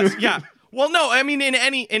to. yes, yeah. Well, no, I mean in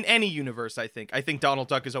any universe, I think Donald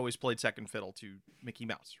Duck has always played second fiddle to Mickey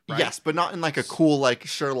Mouse, right? Yes, but not in like a cool like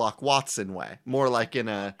Sherlock Watson way. More like in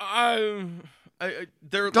a Donald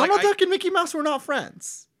Duck and Mickey Mouse were not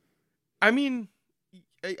friends. I mean,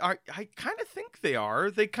 I kind of think they are.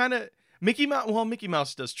 They kind of Mickey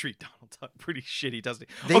Mouse does treat Donald Duck pretty shitty, doesn't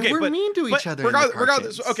he? They were mean to each other.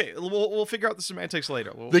 Regardless, okay, we'll figure out the semantics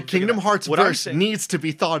later. The Kingdom Hearts verse needs to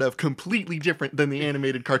be thought of completely different than the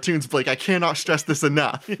animated cartoons, Blake. I cannot stress this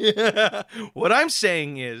enough. Yeah. What I'm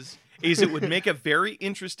saying is it would make a very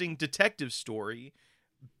interesting detective story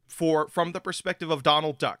from the perspective of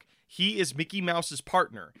Donald Duck. He is Mickey Mouse's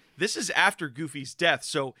partner. This is after Goofy's death,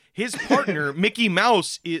 so his partner, Mickey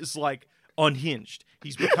Mouse, is like unhinged.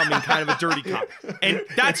 He's becoming kind of a dirty cop. And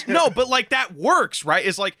but like that works, right?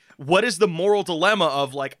 It's like, what is the moral dilemma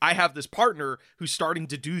of like, I have this partner who's starting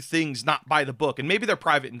to do things not by the book, and maybe they're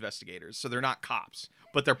private investigators, so they're not cops,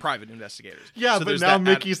 but they're private investigators. Yeah, so but now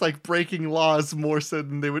Mickey's like breaking laws more so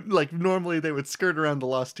than they would. Like normally they would skirt around the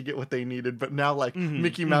laws to get what they needed, but now like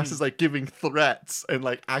Mickey Mouse is like giving threats and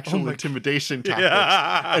like actual intimidation tactics.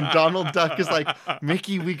 Yeah. And Donald Duck is like,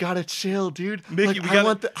 Mickey, we gotta chill, dude. Mickey, like,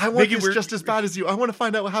 I want this just as bad as you. I want to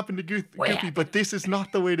find out what happened to Goofy, but this is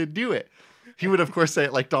not the way to do it. He would of course say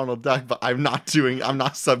it like Donald Duck, but I'm not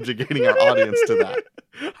subjugating our audience to that.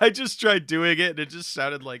 I just tried doing it and it just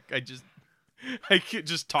sounded like I just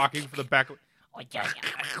talking for the back.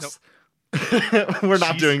 Nope. We're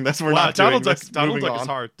not doing this. We're not doing this. Donald Duck is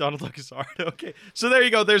hard. Donald Duck is hard. Okay. So there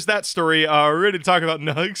you go. There's that story. We're ready to talk about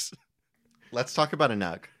nugs. Let's talk about a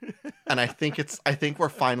nug. And I think we're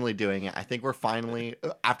finally doing it. I think we're finally,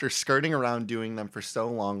 after skirting around doing them for so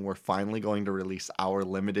long, we're finally going to release our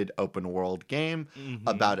limited open world game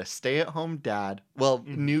about a stay-at-home dad,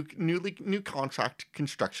 new contract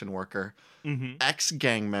construction worker,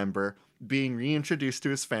 ex-gang member, being reintroduced to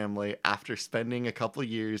his family after spending a couple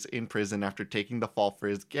years in prison after taking the fall for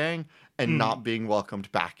his gang and not being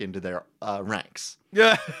welcomed back into their ranks.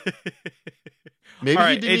 Yeah. Maybe All he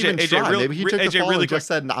right, didn't even try. Maybe he took the fall really and just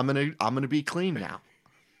said, I'm gonna be clean now.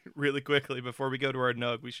 Really quickly, before we go to our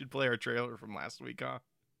nug, we should play our trailer from last week, huh?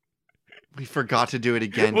 We forgot to do it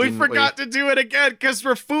again. We forgot to do it again because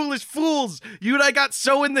we're foolish fools. You and I got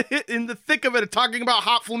so in the thick of it, talking about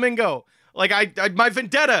Hot Flamingo. Like my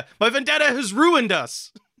vendetta has ruined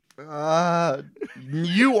us.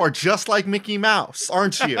 You are just like Mickey Mouse,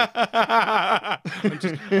 aren't you? My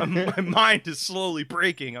mind is slowly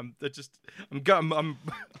breaking. I'm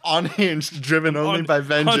unhinged, driven only by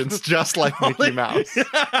vengeance, just like Mickey Mouse.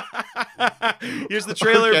 Here's the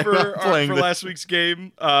trailer for last week's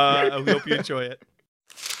game. We hope you enjoy it.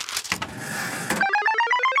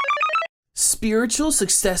 Spiritual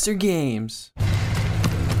Successor Games.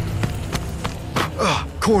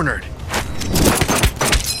 Cornered.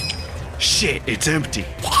 Shit, it's empty.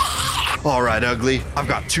 All right, Ugly. I've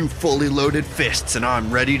got 2 fully loaded fists and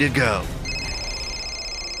I'm ready to go.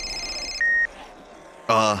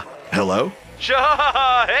 Hello?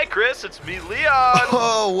 Hey, Chris, it's me, Leon.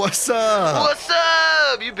 Oh, what's up? What's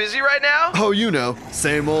up? You busy right now? Oh, you know,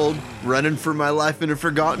 same old, running for my life in a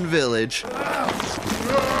forgotten village.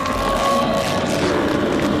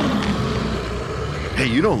 Hey,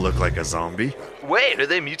 you don't look like a zombie. Wait, are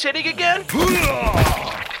they mutating again?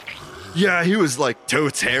 Yeah, he was like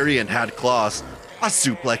totes hairy and had claws. I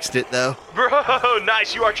suplexed it though. Bro,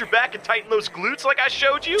 nice. You arch your back and tighten those glutes like I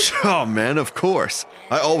showed you? Oh man, of course.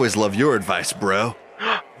 I always love your advice, bro.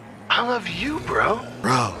 I love you, bro.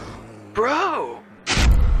 Bro. Bro.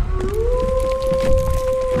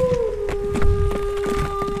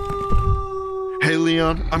 Hey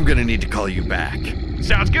Leon, I'm gonna need to call you back.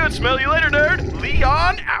 Sounds good. Smell you later, nerd.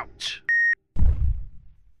 Leon out.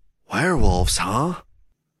 Werewolves, huh?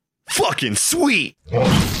 Fucking sweet!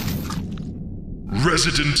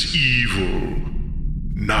 Resident Evil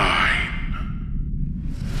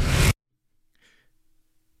 9.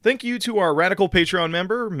 Thank you to our radical Patreon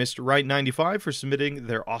member, Mr. Right95, for submitting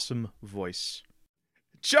their awesome voice.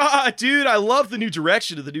 Dude, I love the new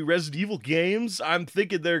direction of the new Resident Evil games. I'm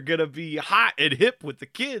thinking they're gonna be hot and hip with the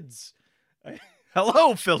kids.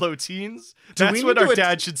 Hello, fellow teens. That's what our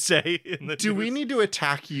dad should say in the Do we need to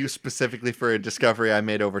attack you specifically for a discovery I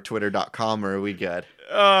made over twitter.com, or are we good?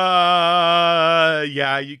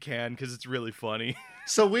 Yeah, you can, because it's really funny.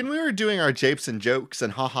 So when we were doing our japes and jokes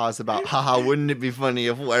and ha-has about haha, wouldn't it be funny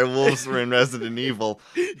if werewolves were in Resident Evil,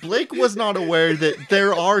 Blake was not aware that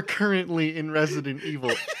there are currently in Resident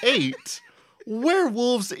Evil 8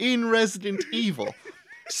 werewolves in Resident Evil.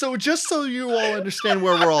 So just so you all understand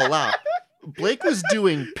where we're all at, Blake was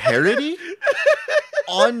doing parody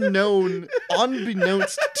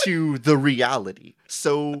unbeknownst to the reality.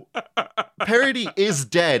 So parody is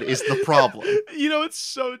dead is the problem. You know, it's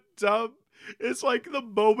so dumb. It's like the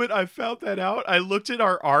moment I found that out, I looked at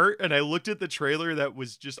our art and I looked at the trailer that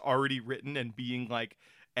was just already written and being like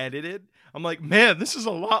edited. I'm like, man, this is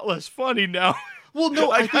a lot less funny now. Well, no,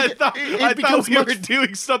 like, I thought we were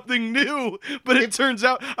doing something new, but it turns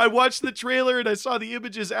out I watched the trailer and I saw the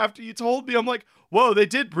images after you told me. I'm like, whoa, they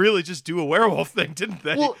did really just do a werewolf thing, didn't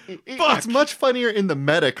they? Well, it's much funnier in the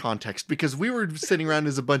meta context because we were sitting around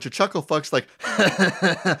as a bunch of chuckle fucks like,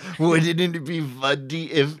 wouldn't it be funny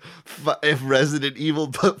if Resident Evil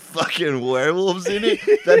put fucking werewolves in it?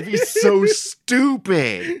 That'd be so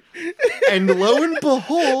stupid. And lo and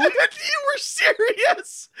behold... And you were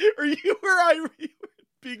serious! Or you were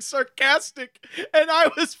being sarcastic, and I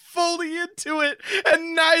was fully into it,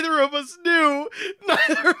 and neither of us knew.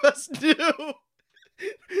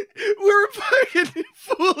 We're fucking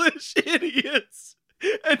foolish idiots.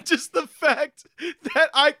 And just the fact that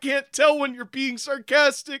I can't tell when you're being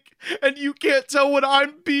sarcastic and you can't tell when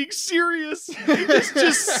I'm being serious is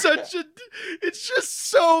just it's just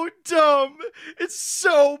so dumb. It's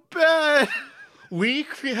so bad. We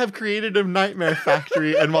have created a nightmare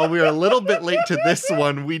factory, and while we are a little bit late to this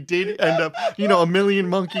one, we did end up, a million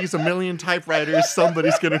monkeys, a million typewriters.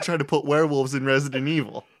 Somebody's going to try to put werewolves in Resident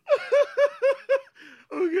Evil.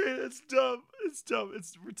 Okay, that's dumb. It's dumb.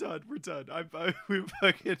 We're done. We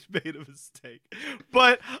fucking made a mistake.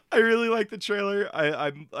 But I really like the trailer.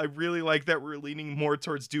 I really like that we're leaning more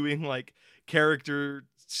towards doing like character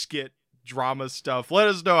skit drama stuff. Let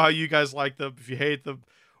us know how you guys like them. If you hate them,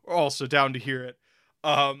 we're also down to hear it.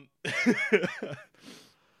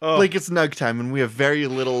 Like it's nug time, and we have very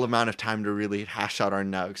little amount of time to really hash out our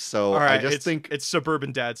nugs. So right, I just think it's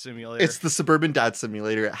Suburban Dad Simulator. It's the Suburban Dad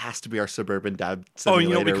Simulator. It has to be our Suburban Dad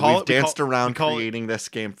Simulator. Oh, we call We've danced around creating this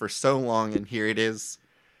game for so long, and here it is.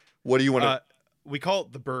 What do you want to? We call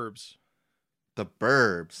it the Burbs. The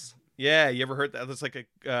Burbs. Yeah, you ever heard that? That's like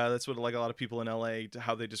that's what like a lot of people in LA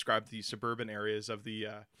how they describe the suburban areas of the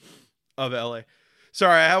of LA.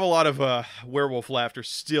 Sorry, I have a lot of werewolf laughter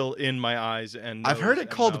still in my eyes, and I've heard it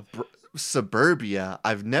called Suburbia.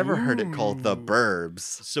 I've never heard it called the Burbs.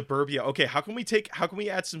 Suburbia. Okay, how can we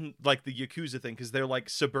add some like the Yakuza thing, because they're like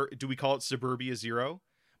do we call it Suburbia Zero?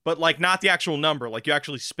 But like not the actual number, like you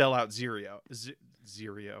actually spell out zero.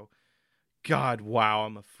 God, wow,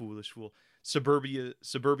 I'm a foolish fool. Suburbia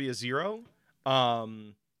Zero.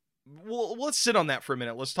 Well, let's sit on that for a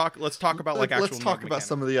minute. Let's talk about like actual. Let's talk about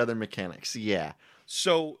some of the other mechanics. Yeah.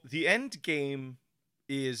 So the end game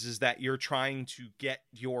is that you're trying to get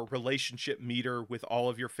your relationship meter with all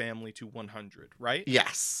of your family to 100, right?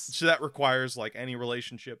 Yes. So that requires like any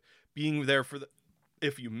relationship being there for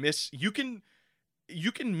if you miss, you can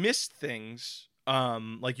miss things.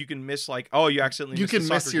 Like you can miss like, oh, you accidentally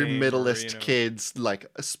miss your middleist kids like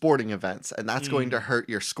sporting events, and that's going to hurt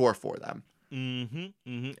your score for them.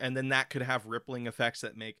 And then that could have rippling effects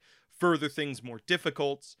that make further things more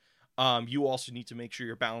difficult. You also need to make sure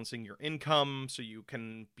you're balancing your income so you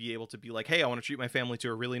can be able to be like, hey, I want to treat my family to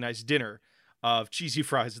a really nice dinner of cheesy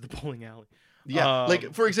fries at the bowling alley. Yeah,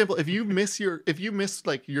 like for example, if you miss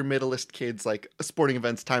like your middleist kids like sporting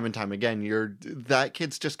events time and time again, that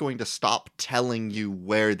kid's just going to stop telling you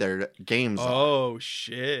where their games are. Oh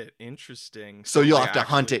shit, interesting. So you'll like, have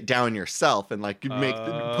to hunt it down yourself and like put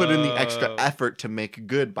in the extra effort to make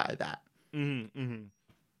good by that. Mm-hmm.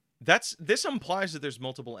 This implies that there's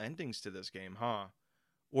multiple endings to this game, huh?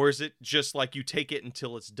 Or is it just like you take it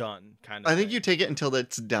until it's done kind of I think thing? you take it until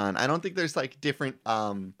it's done. I don't think there's like different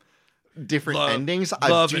endings. I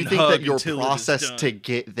love do and think hug that your until it is process done. to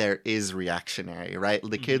get there is reactionary, right?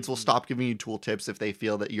 The kids will stop giving you tooltips if they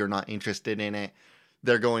feel that you're not interested in it.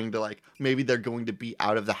 They're going to like, maybe they're going to be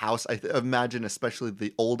out of the house. I imagine especially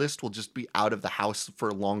the oldest will just be out of the house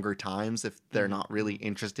for longer times if they're not really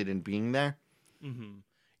interested in being there. Mm-hmm.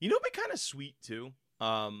 You know, it'd be kind of sweet too.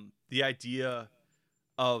 The idea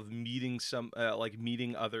of meeting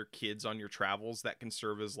meeting other kids on your travels that can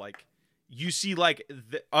serve as like, you see like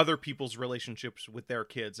the other people's relationships with their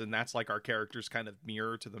kids, and that's like our characters kind of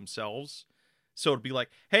mirror to themselves. So it'd be like,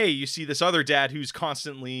 hey, you see this other dad who's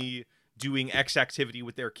constantly doing X activity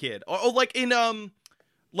with their kid. Oh, like in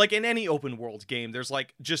any open world game, there's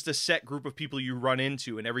like just a set group of people you run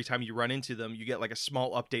into, and every time you run into them, you get like a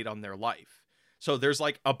small update on their life. So there's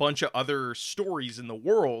like a bunch of other stories in the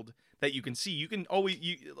world that you can see. You can always,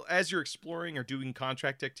 as you're exploring or doing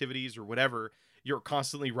contract activities or whatever, you're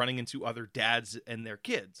constantly running into other dads and their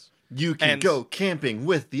kids. You can And- go camping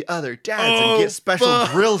with the other dads Oh, and get special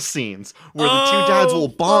fuck. grill scenes where the two dads will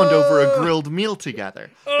bond over a fuck. grilled meal together.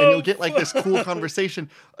 And Oh, you'll get like this cool conversation,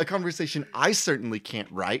 a conversation I certainly can't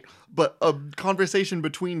write, but a conversation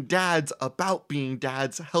between dads about being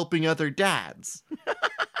dads helping other dads.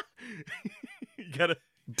 You gotta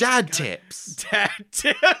Dad tips. dad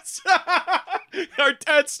tips. Our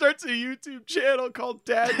dad starts a YouTube channel called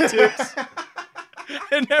Dad Tips.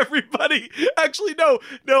 And everybody, actually,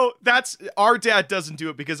 no, that's our dad doesn't do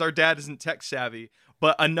it because our dad isn't tech savvy.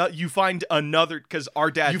 But you find another, because our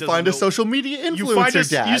dad You doesn't find a know- social media you find influencer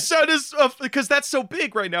dad. you said because that's so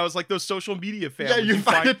big right now. It's like those social media families. Yeah, you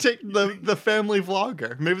find the family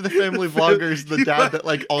vlogger. Maybe the family vlogger is the dad that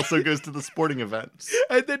like also goes to the sporting events.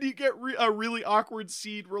 and then you get a really awkward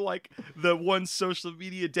scene where like the one social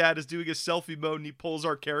media dad is doing a selfie mode and he pulls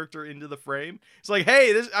our character into the frame. It's like,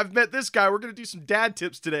 hey, I've met this guy. We're gonna do some dad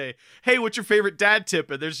tips today. Hey, what's your favorite dad tip?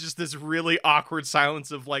 And there's just this really awkward silence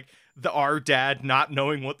of like our dad not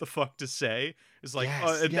knowing what the fuck to say. It's like,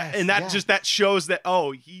 that shows that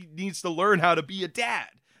he needs to learn how to be a dad.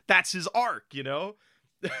 That's his arc, you know.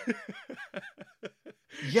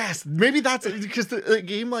 Yes, maybe that's because a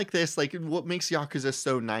game like this, like what makes Yakuza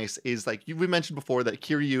so nice is like we mentioned before that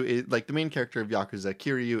Kiryu is like the main character of Yakuza.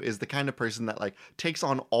 Kiryu is the kind of person that like takes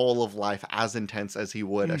on all of life as intense as he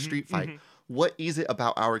would a street fight. What is it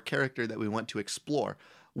about our character that we want to explore?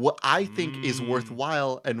 What I think is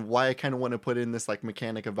worthwhile and why I kind of want to put in this like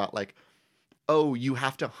mechanic about like, oh, you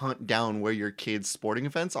have to hunt down where your kids' sporting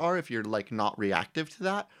events are if you're like not reactive to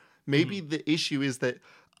that. Maybe the issue is that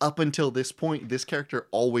up until this point, this character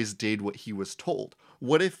always did what he was told.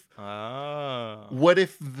 What if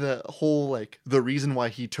the whole like the reason why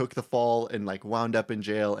he took the fall and like wound up in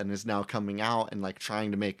jail and is now coming out and like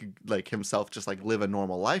trying to make like himself just like live a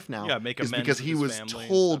normal life now make is amends because with he his was family and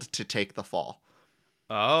told to take the fall.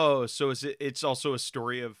 Oh, so it's also a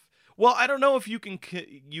story of, well, I don't know if you can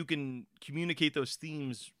communicate those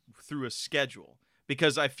themes through a schedule,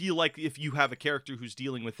 because I feel like if you have a character who's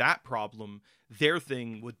dealing with that problem, their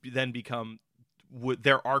thing would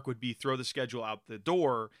their arc would be throw the schedule out the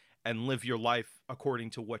door and live your life according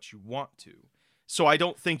to what you want to. So I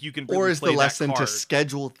don't think you can really Or is play the that lesson to card.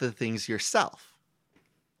 schedule the things yourself?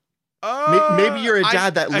 Maybe you're a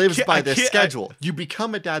dad that lives by the schedule. You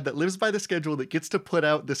become a dad that lives by the schedule, that gets to put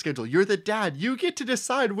out the schedule. You're the dad. You get to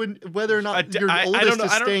decide whether or not your oldest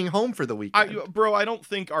is staying home for the weekend. Bro, I don't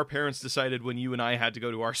think our parents decided when you and I had to go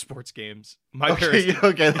to our sports games.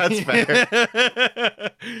 Okay, that's fair.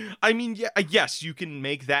 I mean, yeah, yes, you can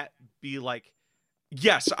make that be like,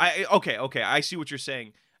 yes, I see what you're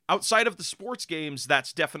saying. Outside of the sports games,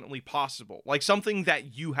 that's definitely possible. Like something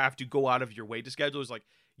that you have to go out of your way to schedule is like,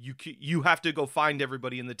 you have to go find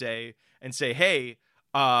everybody in the day and say, hey,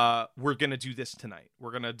 we're gonna do this tonight.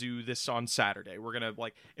 We're gonna do this on Saturday. We're gonna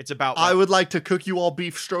it's about. I would like to cook you all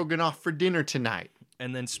beef stroganoff for dinner tonight.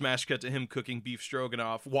 and then smash cut to him cooking beef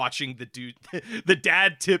stroganoff, watching the dude, the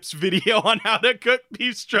dad tips video on how to cook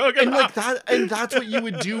beef stroganoff. And like that, and that's what you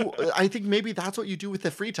would do. I think maybe that's what you do with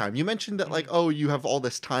the free time. You mentioned that like, oh, you have all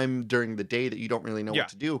this time during the day that you don't really know Yeah. what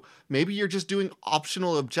to do. Maybe you're just doing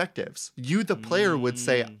optional objectives. You, the player, would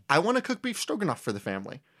say, I want to cook beef stroganoff for the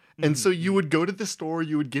family. And so you would go to the store,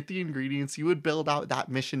 you would get the ingredients, you would build out that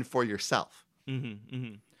mission for yourself.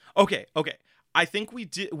 Okay. I think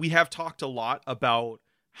we have talked a lot about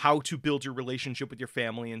how to build your relationship with your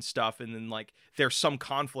family and stuff, and then like there's some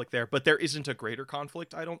conflict there, but there isn't a greater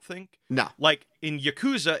conflict, I don't think. No. Like in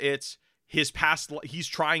Yakuza, it's his past. He's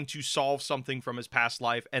trying to solve something from his past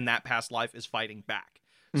life, and that past life is fighting back.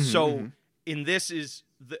 So in this is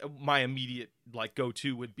my immediate like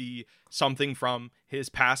go-to would be something from his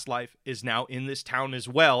past life is now in this town as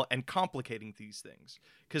well and complicating these things,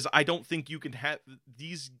 because I don't think you can have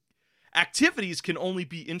these activities can only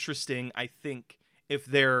be interesting, I think, if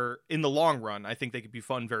they're in the long run. I think they could be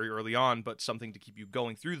fun very early on, but something to keep you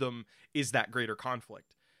going through them is that greater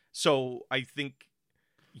conflict. So I think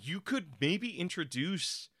you could maybe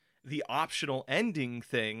introduce the optional ending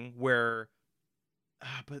thing where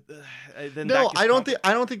then No, that gets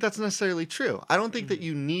I don't think that's necessarily true. I don't think that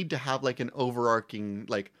you need to have like an overarching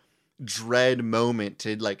like dread moment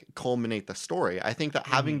to like culminate the story. I think that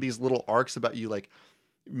having these little arcs about you like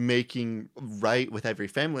making right with every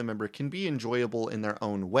family member can be enjoyable in their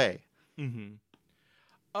own way.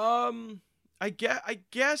 I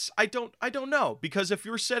guess I don't know, because if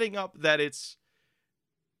you're setting up that it's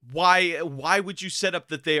why would you set up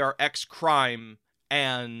that they are X crime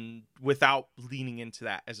and without leaning into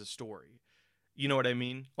that as a story? You know what I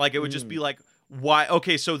mean? Like it would just be like, why?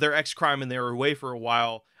 Okay, so they're X crime and they were away for a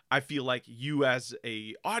while. I feel like you as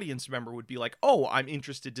a audience member would be like, oh, I'm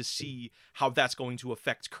interested to see how that's going to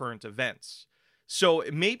affect current events. So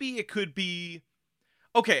maybe it could be,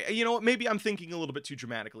 okay, you know what? Maybe I'm thinking a little bit too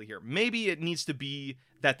dramatically here. Maybe it needs to be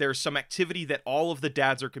that there's some activity that all of the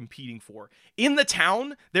dads are competing for. In the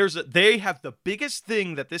town, they have the biggest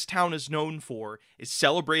thing that this town is known for is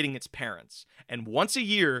celebrating its parents. And once a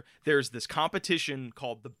year, there's this competition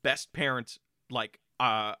called the Best Parent,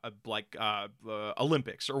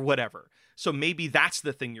 Olympics or whatever. So maybe that's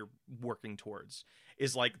the thing you're working towards.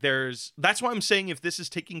 Is like that's why I'm saying if this is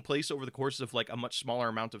taking place over the course of like a much smaller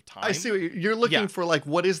amount of time. I see what you're looking for. Like,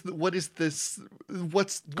 what's going to what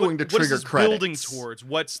trigger is this credits? building towards?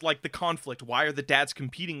 What's like the conflict? Why are the dads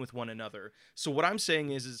competing with one another? So what I'm saying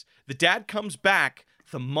is the dad comes back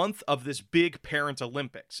the month of this big parent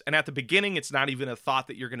Olympics, and at the beginning it's not even a thought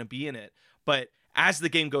that you're going to be in it, but as the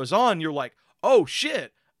game goes on, you're like, oh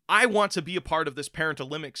shit, I want to be a part of this parent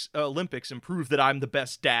Olympics and prove that I'm the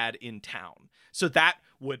best dad in town. So that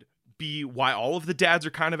would be why all of the dads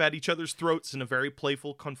are kind of at each other's throats in a very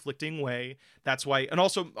playful, conflicting way. That's why, and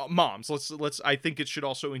also moms. I think it should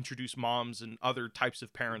also introduce moms and other types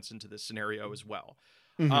of parents into this scenario as well.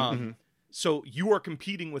 So you are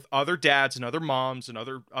competing with other dads and other moms and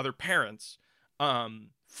other parents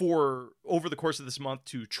for over the course of this month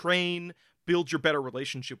to train, build your better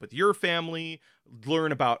relationship with your family,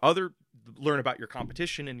 learn about your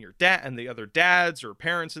competition and your dad and the other dads or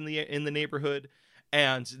parents in the neighborhood,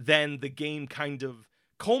 and then the game kind of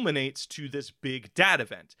culminates to this big dad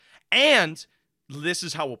event. And this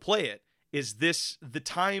is how we'll play it. The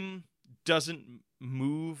time doesn't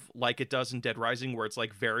move like it does in Dead Rising, where it's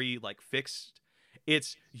like very like fixed.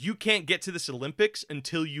 It's you can't get to this Olympics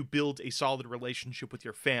until you build a solid relationship with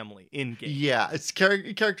your family in game. Yeah, it's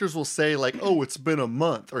characters will say like, "Oh, it's been a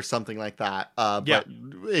month" or something like that. But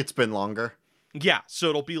it's been longer. Yeah, so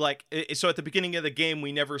it'll be like so at the beginning of the game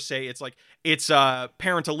we never say it's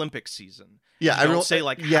Parent Olympics season. Yeah, I don't say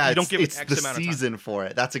like you don't give it's an X the amount of time. season for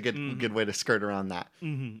it. That's a good way to skirt around that.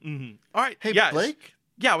 All right, Hey, yes. Blake.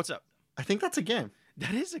 Yeah, what's up? I think that's a game.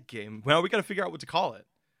 That is a game. Well, we got to figure out what to call it.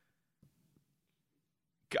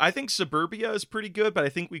 I think Suburbia is pretty good, but I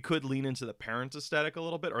think we could lean into the parent aesthetic a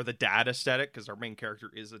little bit, or the dad aesthetic, because our main character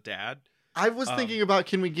is a dad. I was thinking about,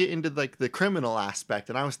 can we get into like the criminal aspect,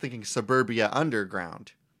 and I was thinking Suburbia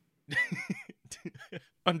Underground.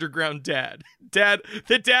 Underground dad.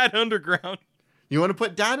 The dad underground. You want to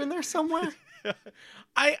put dad in there somewhere?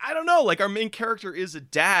 I don't know. Like our main character is a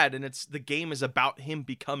dad, and the game is about him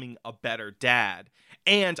becoming a better dad.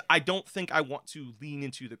 And I don't think I want to lean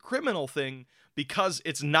into the criminal thing because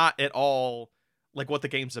it's not at all like what the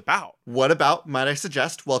game's about. What about, might I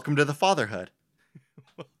suggest, Welcome to the Fatherhood?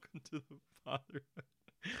 Welcome to the Fatherhood.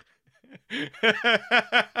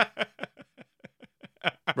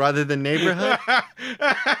 Rather than Neighborhood?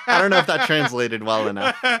 I don't know if that translated well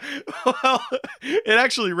enough. Well, it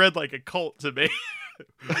actually read like a cult to me.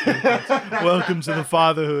 Welcome to the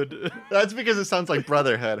fatherhood. That's because it sounds like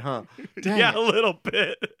brotherhood, huh? Dang Yeah, it. a little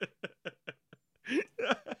bit.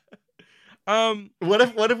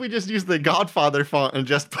 What if we just use the Godfather font and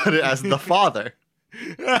just put it as the father?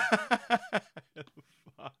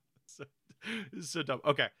 This is so dumb.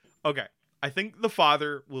 Okay. I think the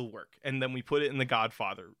father will work, and then we put it in the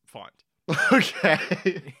Godfather font.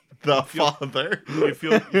 Okay. The father. You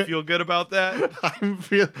feel good about that?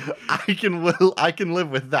 I can live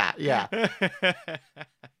with that. Yeah.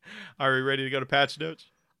 Are we ready to go to patch notes?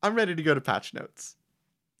 I'm ready to go to patch notes.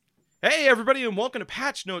 Hey, everybody, and welcome to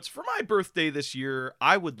Patch Notes. For my birthday this year,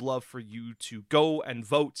 I would love for you to go and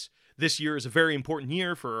vote. This year is a very important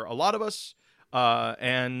year for a lot of us.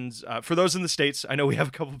 And for those in the States, I know we have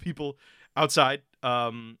a couple people outside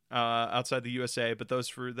the USA, but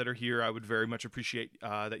those that are here, I would very much appreciate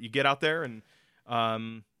that you get out there and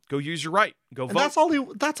go use your right. Go vote. And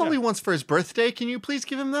that's all he wants for his birthday. Can you please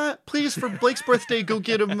give him that? Please, for Blake's birthday, go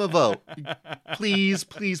get him a vote. Please,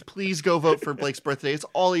 please, please go vote for Blake's birthday. It's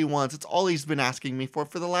all he wants. It's all he's been asking me for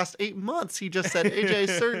the last 8 months. He just said,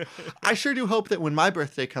 AJ, sir, I sure do hope that when my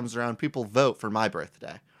birthday comes around, people vote for my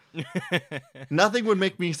birthday. Nothing would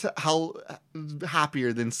make me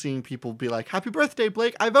happier than seeing people be like, happy birthday,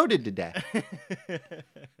 Blake, I voted today.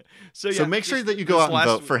 So make sure that you go out and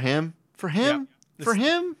vote for him. For him? Yeah. For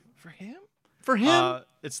him? For him? For him?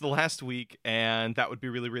 It's the last week, and that would be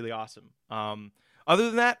really, really awesome. Other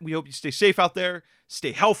than that, we hope you stay safe out there,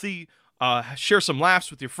 stay healthy, share some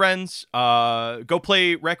laughs with your friends, go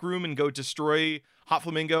play Rec Room and go destroy Hot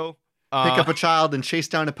Flamingo. Pick up a child and chase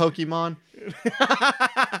down a Pokemon.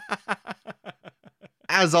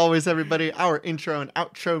 As always, everybody, our intro and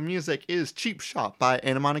outro music is Cheap Shot by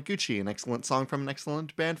Anamanaguchi, an excellent song from an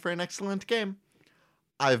excellent band for an excellent game.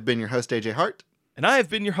 I've been your host, AJ Hart. And I have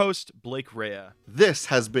been your host, Blake Rea. This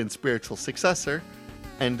has been Spiritual Successor,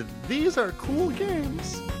 and these are cool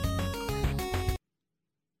games.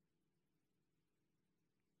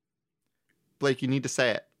 Blake, you need to say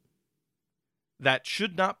it. That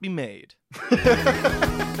should not be made.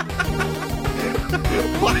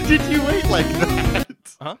 Why did you wait like that?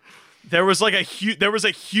 Huh? There was a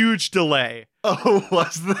huge delay. Oh,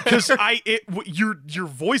 was there? Because your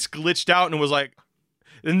voice glitched out and it was like,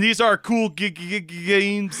 and these are cool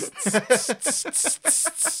games.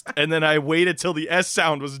 And then I waited till the S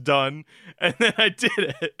sound was done, and then I did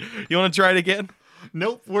it. You want to try it again?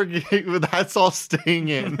 Nope, that's all staying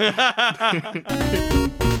in.